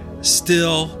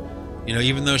 still,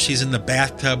 even though she's in the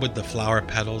bathtub with the flower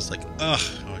petals. Like, ugh,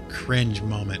 a cringe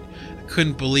moment. I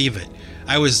couldn't believe it.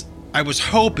 I was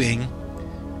hoping,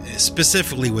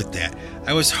 specifically with that,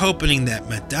 I was hoping that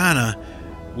Madonna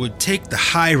would take the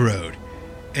high road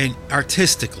and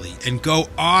artistically and go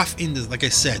off into, like I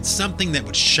said, something that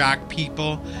would shock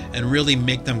people and really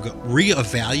make them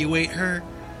reevaluate her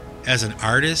as an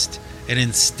artist. And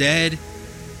instead,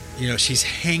 she's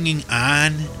hanging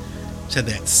on to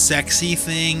that sexy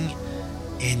thing.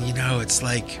 And it's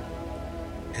like,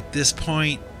 at this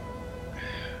point,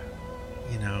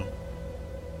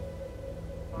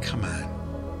 come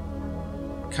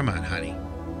on, honey,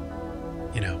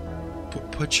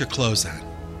 put your clothes on.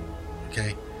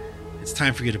 Okay, it's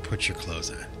time for you to put your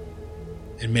clothes on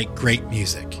and make great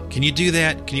music. Can you do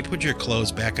that? Can you put your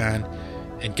clothes back on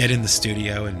and get in the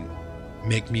studio and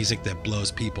make music that blows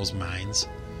people's minds?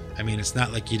 I mean, it's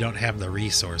not like you don't have the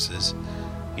resources,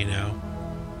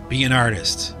 Be an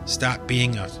artist. Stop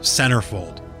being a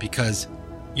centerfold, because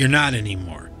you're not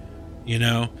anymore.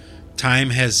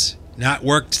 Time has not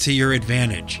worked to your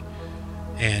advantage.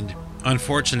 And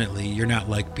unfortunately, you're not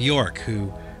like Bjork,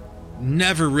 who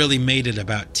never really made it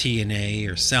about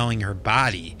TNA or selling her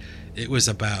body. It was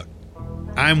about,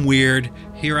 I'm weird,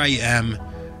 here I am,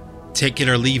 take it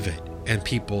or leave it. And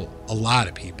people, a lot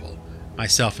of people,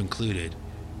 myself included,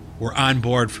 were on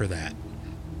board for that.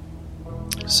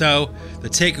 So the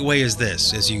takeaway is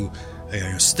this: as you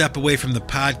step away from the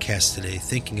podcast today,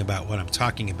 thinking about what I'm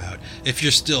talking about, if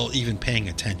you're still even paying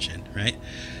attention, right?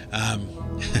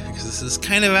 Because this is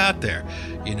kind of out there,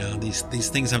 these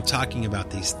things I'm talking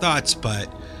about, these thoughts,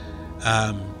 but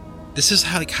this is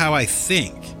how I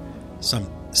think.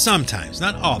 Sometimes,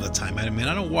 not all the time. I mean,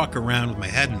 I don't walk around with my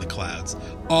head in the clouds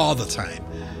all the time,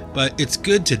 but it's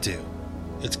good to do.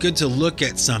 It's good to look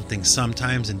at something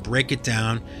sometimes and break it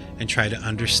down and try to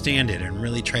understand it and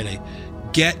really try to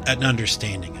get an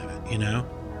understanding of it,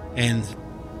 And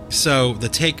so the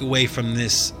takeaway from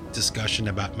this discussion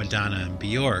about Madonna and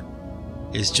Bjork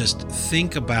is just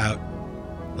think about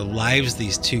the lives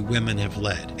these two women have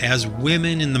led as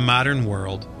women in the modern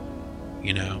world.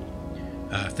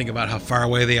 Think about how far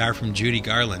away they are from Judy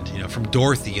Garland, from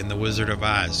Dorothy in The Wizard of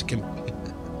Oz.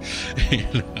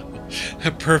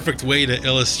 A perfect way to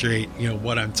illustrate,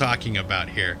 what I'm talking about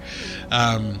here.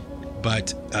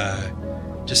 But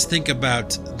just think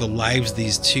about the lives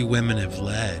these two women have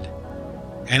led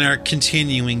and are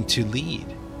continuing to lead.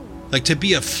 Like, to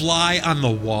be a fly on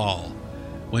the wall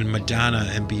when Madonna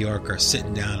and Bjork are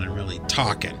sitting down and really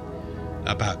talking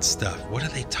about stuff. What do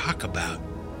they talk about?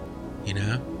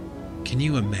 Can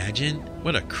you imagine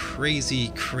what a crazy,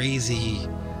 crazy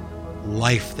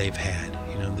life they've had?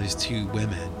 These two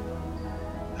women,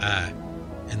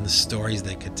 and the stories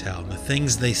they could tell, and the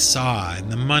things they saw,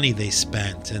 and the money they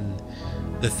spent, and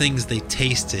the things they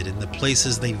tasted, and the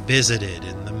places they visited,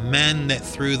 and the men that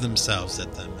threw themselves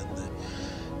at them,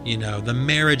 and the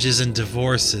marriages and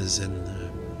divorces, and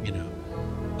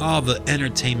all the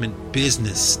entertainment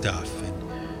business stuff,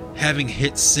 and having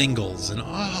hit singles, and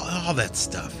all that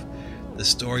stuff. The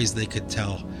stories they could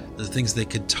tell, the things they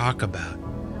could talk about,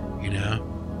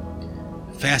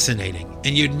 Fascinating.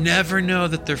 And you'd never know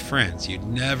that they're friends. You'd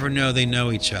never know they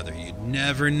know each other. You'd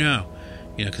never know,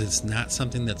 because it's not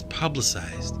something that's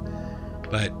publicized.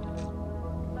 But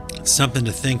it's something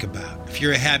to think about. If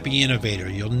you're a happy innovator,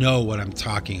 you'll know what I'm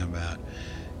talking about.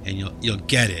 And you'll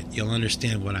get it. You'll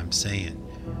understand what I'm saying,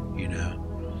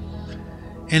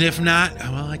 And if not,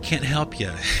 well, I can't help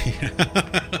you.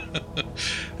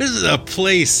 This is a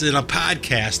place in a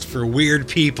podcast for weird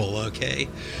people, okay?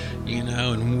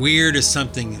 And weird is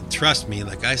something, trust me,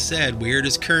 like I said, weird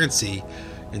is currency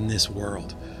in this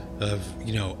world of,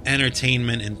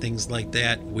 entertainment and things like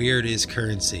that. Weird is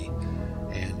currency.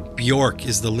 And Bjork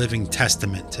is the living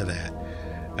testament to that.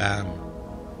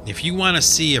 If you want to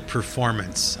see a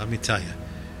performance, let me tell you,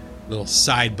 little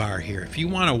sidebar here. If you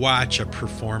want to watch a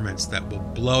performance that will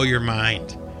blow your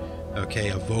mind, okay,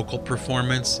 a vocal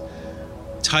performance,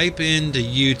 type into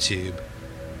YouTube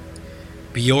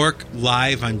Bjork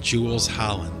live on Jules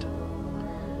Holland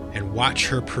and watch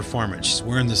her performance. She's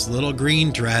wearing this little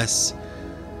green dress,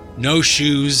 no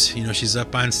shoes, she's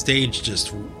up on stage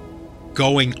just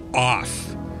going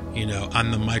off,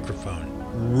 on the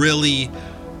microphone. Really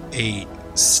a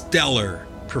stellar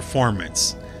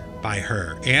performance by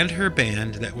her and her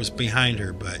band that was behind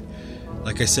her. But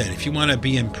like I said, if you want to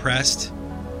be impressed,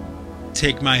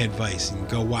 take my advice and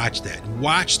go watch that.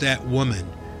 Watch that woman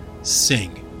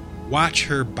sing. Watch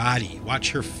her body,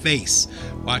 watch her face,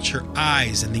 watch her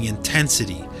eyes and the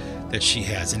intensity that she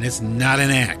has. And it's not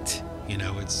an act,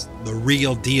 it's the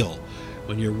real deal.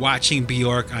 When you're watching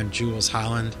Bjork on Jules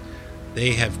Holland,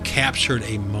 they have captured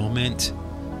a moment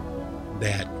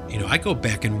that, I go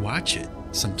back and watch it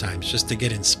sometimes just to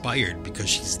get inspired because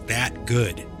she's that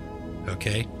good.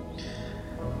 Okay?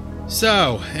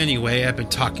 So, anyway, I've been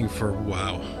talking for,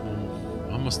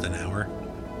 almost an hour.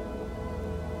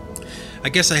 I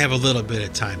guess I have a little bit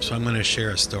of time, so I'm going to share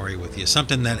a story with you.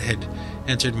 Something that had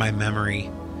entered my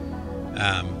memory,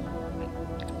 a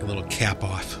little cap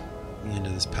off the end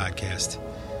of this podcast.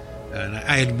 And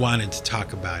I had wanted to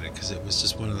talk about it because it was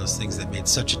just one of those things that made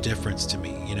such a difference to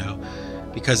me,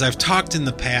 because I've talked in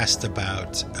the past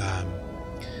about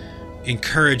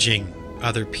encouraging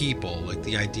other people, like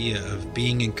the idea of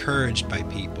being encouraged by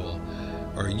people,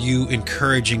 or you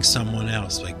encouraging someone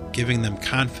else, like giving them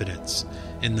confidence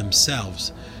in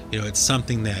themselves. It's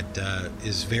something that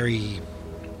is very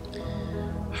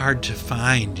hard to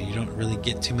find. You don't really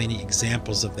get too many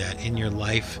examples of that in your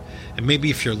life. And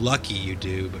maybe if you're lucky, you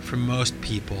do. But for most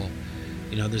people,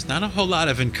 there's not a whole lot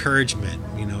of encouragement.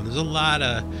 There's a lot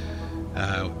of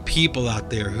people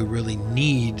out there who really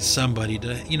need somebody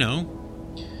to,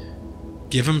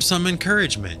 give them some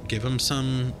encouragement, give them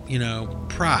some,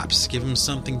 props, give them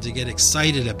something to get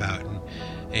excited about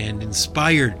and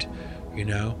inspired,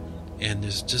 and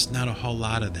there's just not a whole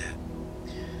lot of that.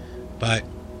 But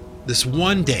this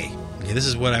one day, this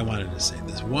is what I wanted to say.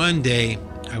 This one day,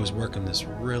 I was working this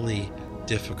really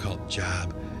difficult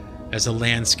job as a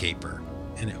landscaper,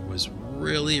 and it was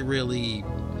really, really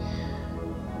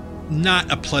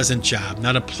not a pleasant job,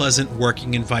 not a pleasant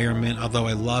working environment, although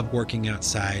I love working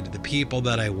outside. The people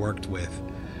that I worked with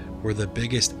were the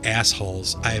biggest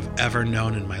assholes I've ever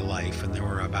known in my life, and there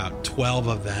were about 12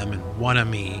 of them and one of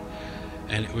me,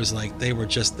 and it was like they were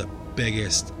just the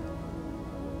biggest.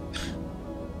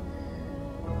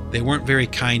 They weren't very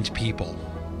kind people,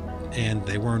 and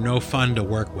they were no fun to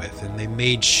work with, and they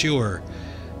made sure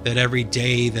that every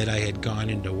day that I had gone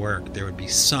into work, there would be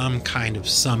some kind of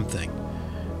something,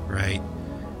 right,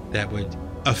 that would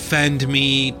offend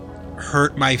me,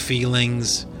 hurt my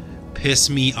feelings, piss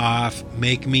me off,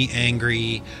 make me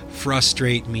angry,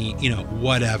 frustrate me,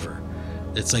 whatever.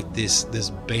 It's like this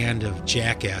band of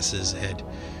jackasses had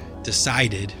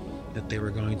decided that they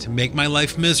were going to make my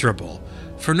life miserable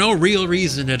for no real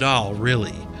reason at all,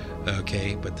 really.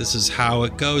 Okay, but this is how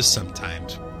it goes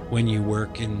sometimes when you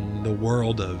work in the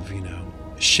world of,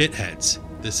 shitheads.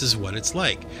 This is what it's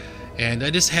like. And I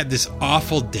just had this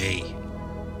awful day,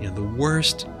 the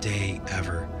worst day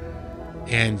ever.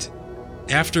 And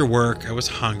after work, I was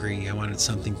hungry. I wanted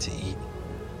something to eat.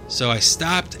 So I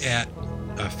stopped at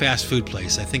a fast food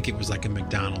place. I think it was like a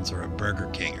McDonald's or a Burger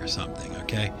King or something,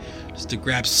 okay? Just to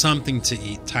grab something to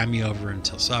eat, tie me over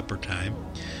until supper time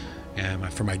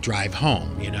for my drive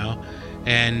home,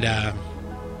 And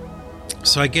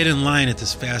so I get in line at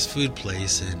this fast food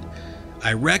place, and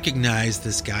I recognize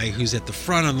this guy who's at the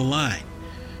front of the line.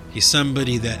 He's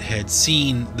somebody that had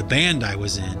seen the band I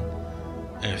was in,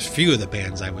 a few of the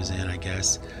bands I was in, I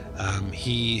guess.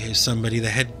 He is somebody that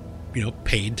had,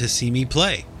 paid to see me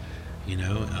play,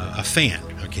 a fan.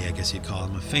 Okay, I guess you'd call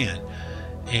him a fan.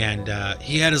 And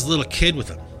he had his little kid with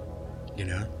him,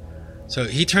 So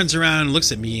he turns around and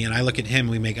looks at me, and I look at him, and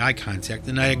we make eye contact,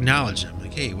 and I acknowledge him.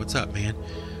 Like, hey, what's up, man?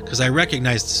 Because I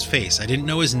recognized his face. I didn't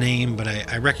know his name, but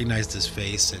I recognized his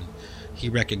face, and he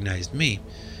recognized me.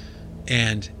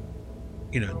 And,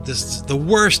 this is the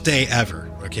worst day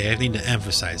ever, okay? I need to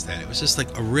emphasize that. It was just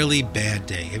like a really bad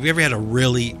day. Have you ever had a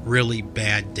really, really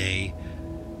bad day,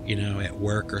 at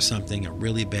work or something? A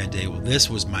really bad day? Well, this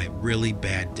was my really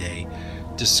bad day.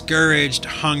 Discouraged,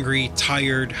 hungry,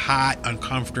 tired, hot,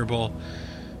 uncomfortable.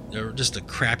 Just a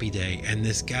crappy day. And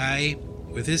this guy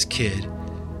with his kid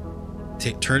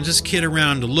turns his kid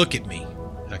around to look at me,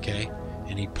 okay?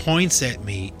 And he points at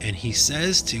me, and he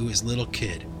says to his little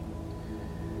kid,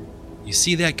 "You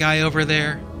see that guy over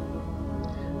there?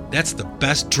 That's the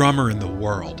best drummer in the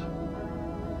world."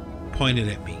 Pointed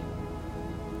at me.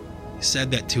 He said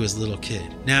that to his little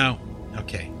kid. Now,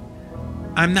 okay,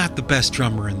 I'm not the best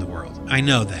drummer in the world. I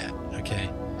know that, okay?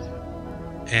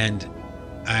 And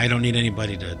I don't need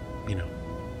anybody to,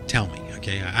 tell me,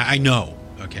 okay? I know,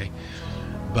 okay?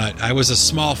 But I was a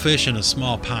small fish in a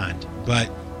small pond.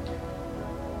 But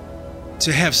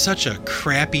to have such a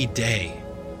crappy day,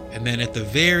 and then at the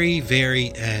very,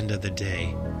 very end of the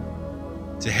day,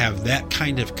 to have that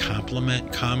kind of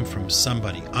compliment come from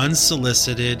somebody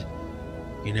unsolicited,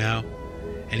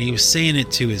 and he was saying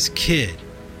it to his kid,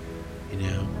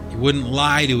 he wouldn't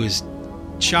lie to his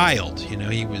child,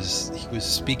 he was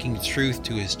speaking truth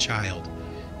to his child,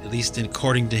 at least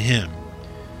according to him.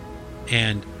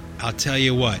 And I'll tell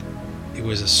you what, it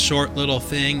was a short little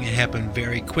thing. It happened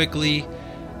very quickly,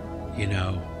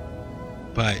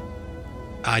 but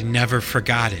I never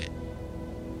forgot it.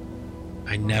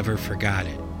 I never forgot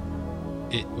it.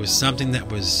 It was something that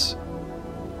was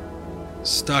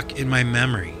stuck in my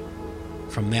memory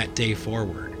from that day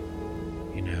forward,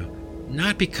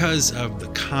 not because of the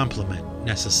compliment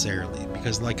necessarily,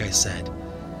 because like I said,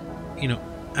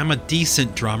 I'm a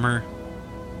decent drummer.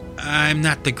 I'm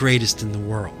not the greatest in the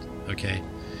world, okay?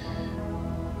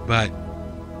 But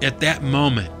at that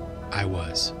moment, I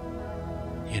was,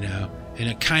 and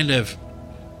it kind of,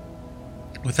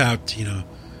 without,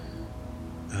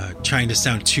 trying to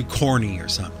sound too corny or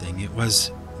something, it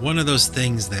was one of those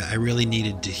things that I really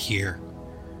needed to hear,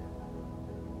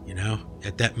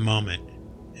 at that moment.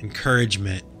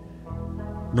 Encouragement,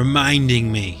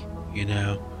 reminding me,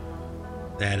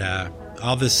 that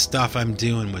all this stuff I'm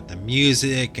doing with the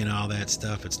music and all that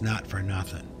stuff, it's not for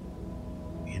nothing,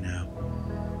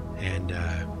 and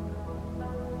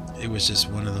it was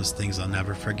just one of those things I'll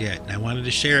never forget, and I wanted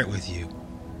to share it with you.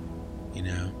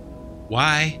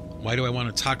 Why do I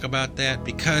want to talk about that?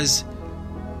 Because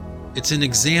it's an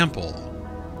example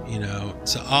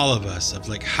to all of us of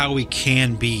like how we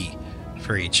can be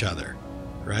for each other,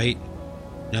 right?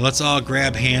 Now let's all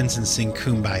grab hands and sing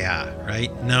Kumbaya,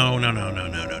 right? No.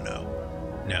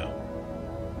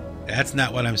 That's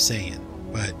not what I'm saying.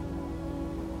 But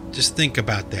just think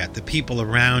about that. The people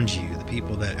around you, the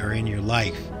people that are in your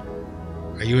life,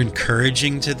 are you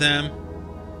encouraging to them?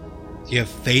 Do you have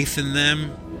faith in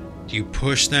them? Do you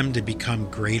push them to become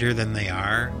greater than they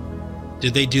are? Do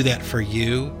they do that for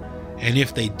you? And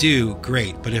if they do,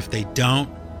 great. But if they don't,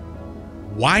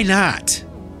 why not?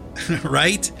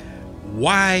 Right?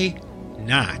 Why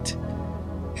not?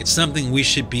 It's something we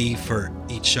should be for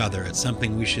each other. It's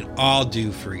something we should all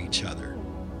do for each other.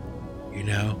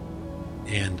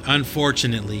 And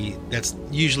unfortunately, that's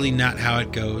usually not how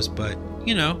it goes. But,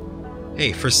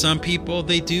 hey, for some people,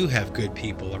 they do have good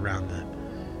people around them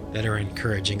that are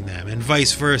encouraging them, and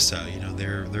vice versa.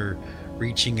 They're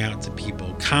reaching out to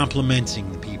people,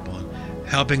 complimenting the people, and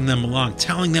helping them along,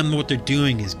 telling them what they're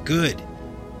doing is good.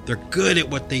 They're good at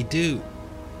what they do.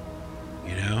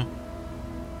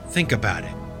 Think about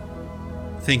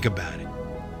it.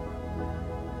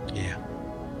 Yeah.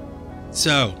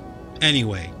 So,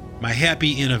 anyway, my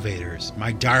happy innovators,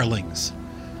 my darlings,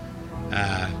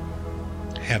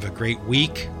 have a great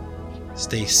week.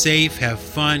 Stay safe, have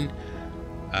fun.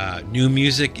 New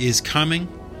music is coming.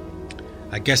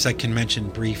 I guess I can mention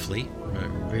briefly,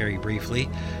 very briefly.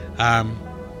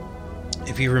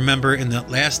 If you remember in the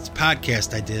last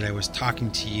podcast I did, I was talking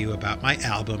to you about my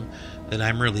album that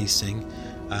I'm releasing.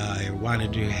 I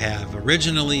wanted to have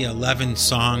originally 11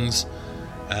 songs,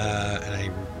 and I,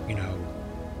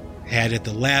 had at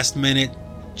the last minute,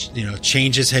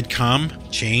 changes had come,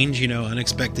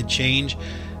 unexpected change,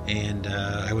 and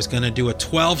I was going to do a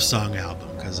 12-song album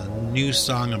because a new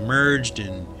song emerged,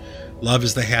 and Love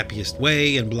is the Happiest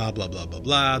Way, and blah, blah, blah, blah,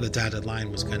 blah. The Dotted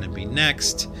Line was going to be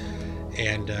next.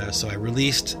 And so I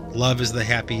released Love is the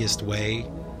Happiest Way,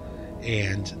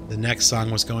 and the next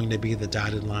song was going to be The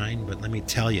Dotted Line. But let me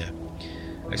tell you,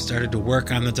 I started to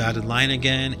work on The Dotted Line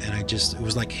again, and it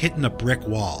was like hitting a brick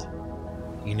wall.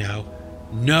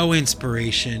 No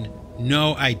inspiration,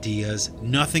 no ideas,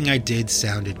 nothing I did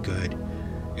sounded good.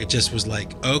 It just was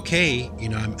like, okay,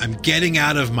 I'm getting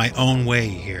out of my own way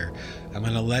here. I'm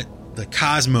going to let the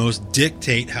cosmos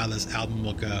dictate how this album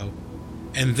will go.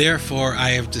 And therefore,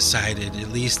 I have decided, at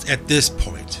least at this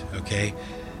point, okay,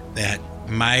 that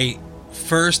my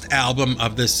first album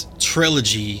of this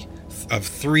trilogy of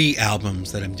 3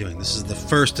 albums that I'm doing, this is the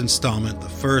first installment, the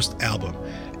first album,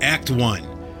 Act 1,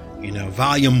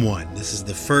 Volume 1, this is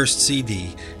the first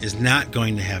CD, is not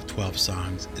going to have 12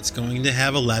 songs. It's going to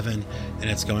have 11, and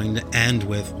it's going to end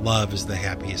with Love is the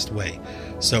Happiest Way.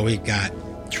 So we got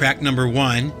track number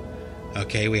 1.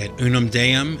 Okay, we had Unum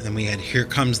Deum, then we had Here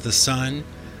Comes the Sun,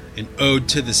 an Ode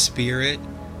to the Spirit,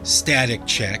 Static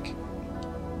Check,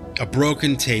 A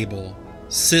Broken Table,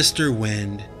 Sister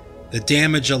Wind, The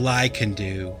Damage a Lie Can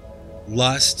Do,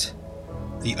 Lust,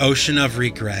 The Ocean of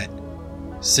Regret,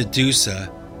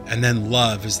 Sedusa, and then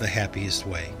Love is the Happiest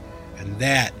Way. And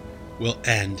that will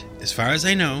end, as far as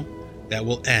I know, that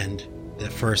will end the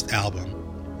first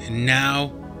album. And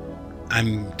now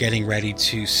I'm getting ready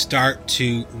to start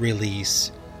to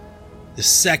release the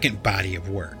second body of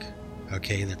work.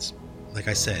 Okay, that's, like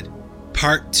I said,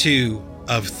 part 2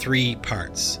 of 3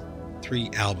 parts,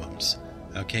 3 albums.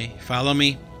 Okay, follow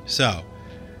me? So,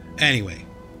 anyway,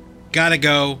 gotta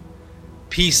go.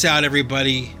 Peace out,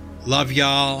 everybody. Love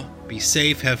y'all. Be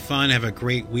safe, have fun, have a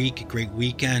great week, a great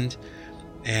weekend.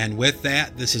 And with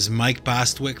that, this is Mike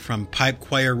Bostwick from Pipe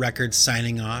Choir Records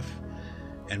signing off.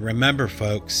 And remember,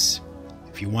 folks,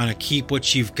 if you want to keep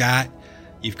what you've got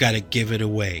to give it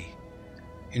away.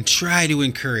 And try to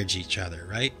encourage each other,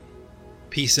 right?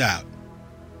 Peace out.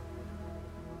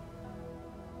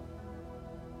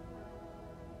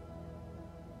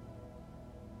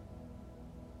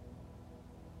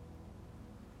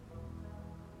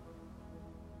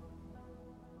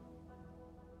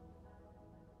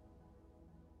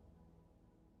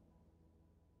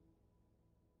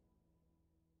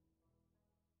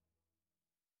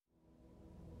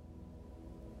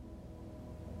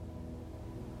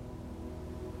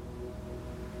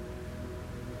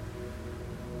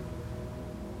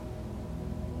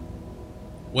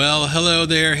 Well, hello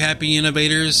there, happy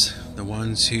innovators, the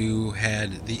ones who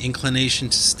had the inclination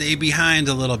to stay behind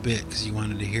a little bit because you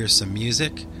wanted to hear some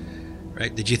music,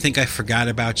 right? Did you think I forgot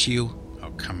about you?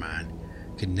 Oh, come on.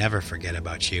 Could never forget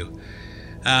about you.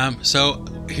 So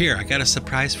here, I got a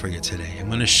surprise for you today. I'm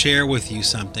going to share with you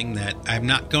something that I'm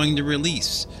not going to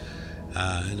release.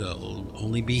 It'll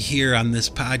only be here on this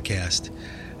podcast.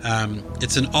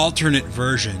 It's an alternate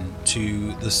version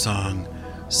to the song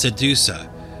Sedusa.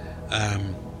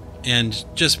 And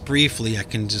just briefly, I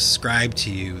can describe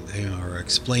to you, or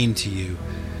explain to you,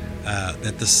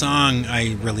 that the song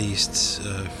I released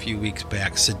a few weeks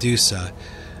back, Sedusa,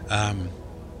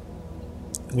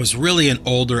 was really an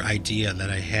older idea that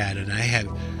I had, and I had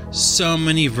so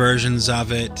many versions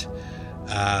of it,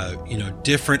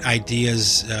 different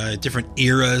ideas, different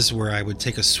eras where I would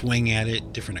take a swing at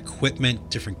it, different equipment,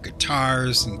 different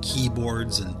guitars and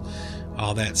keyboards and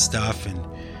all that stuff, and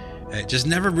it just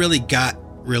never really got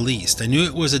released. I knew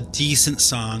it was a decent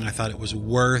song. I thought it was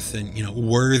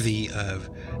worthy of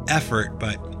effort,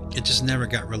 but it just never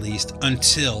got released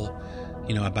until,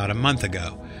 about a month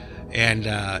ago. And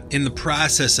in the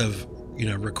process of,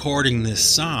 recording this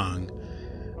song,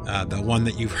 the one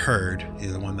that you've heard,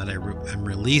 the one that I'm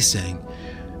releasing,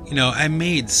 I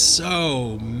made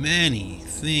so many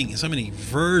things, so many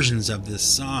versions of this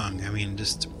song. I mean,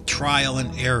 just trial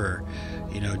and error,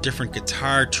 different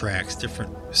guitar tracks,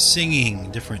 different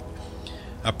singing, different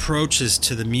approaches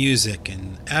to the music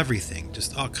and everything,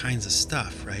 just all kinds of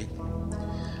stuff, right?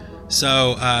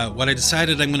 So what I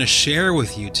decided I'm going to share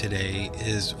with you today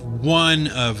is one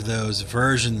of those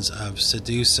versions of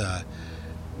Sedusa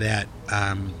that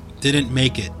didn't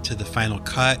make it to the final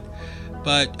cut,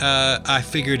 but I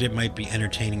figured it might be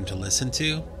entertaining to listen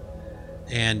to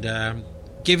and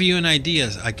give you an idea,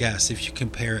 I guess, if you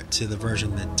compare it to the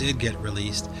version that did get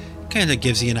released. It kind of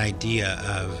gives you an idea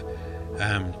of,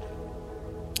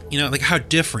 like how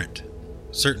different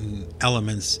certain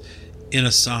elements in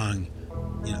a song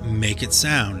make it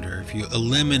sound, or if you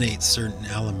eliminate certain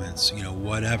elements,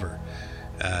 whatever.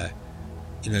 There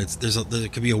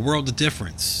could be a world of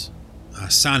difference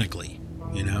sonically,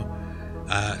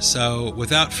 So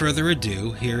without further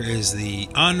ado, here is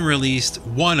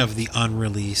one of the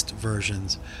unreleased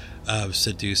versions of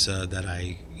Sedusa that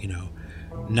I,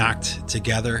 knocked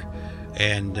together,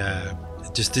 and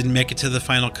it just didn't make it to the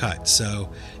final cut.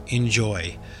 So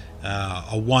enjoy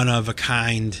a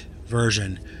one-of-a-kind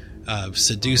version of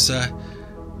Sedusa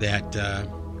that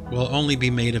will only be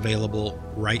made available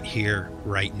right here,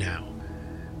 right now.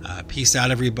 Peace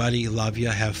out, everybody. Love you.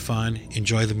 Have fun.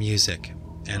 Enjoy the music.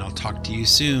 And I'll talk to you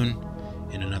soon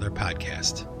in another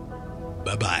podcast.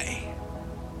 Bye-bye.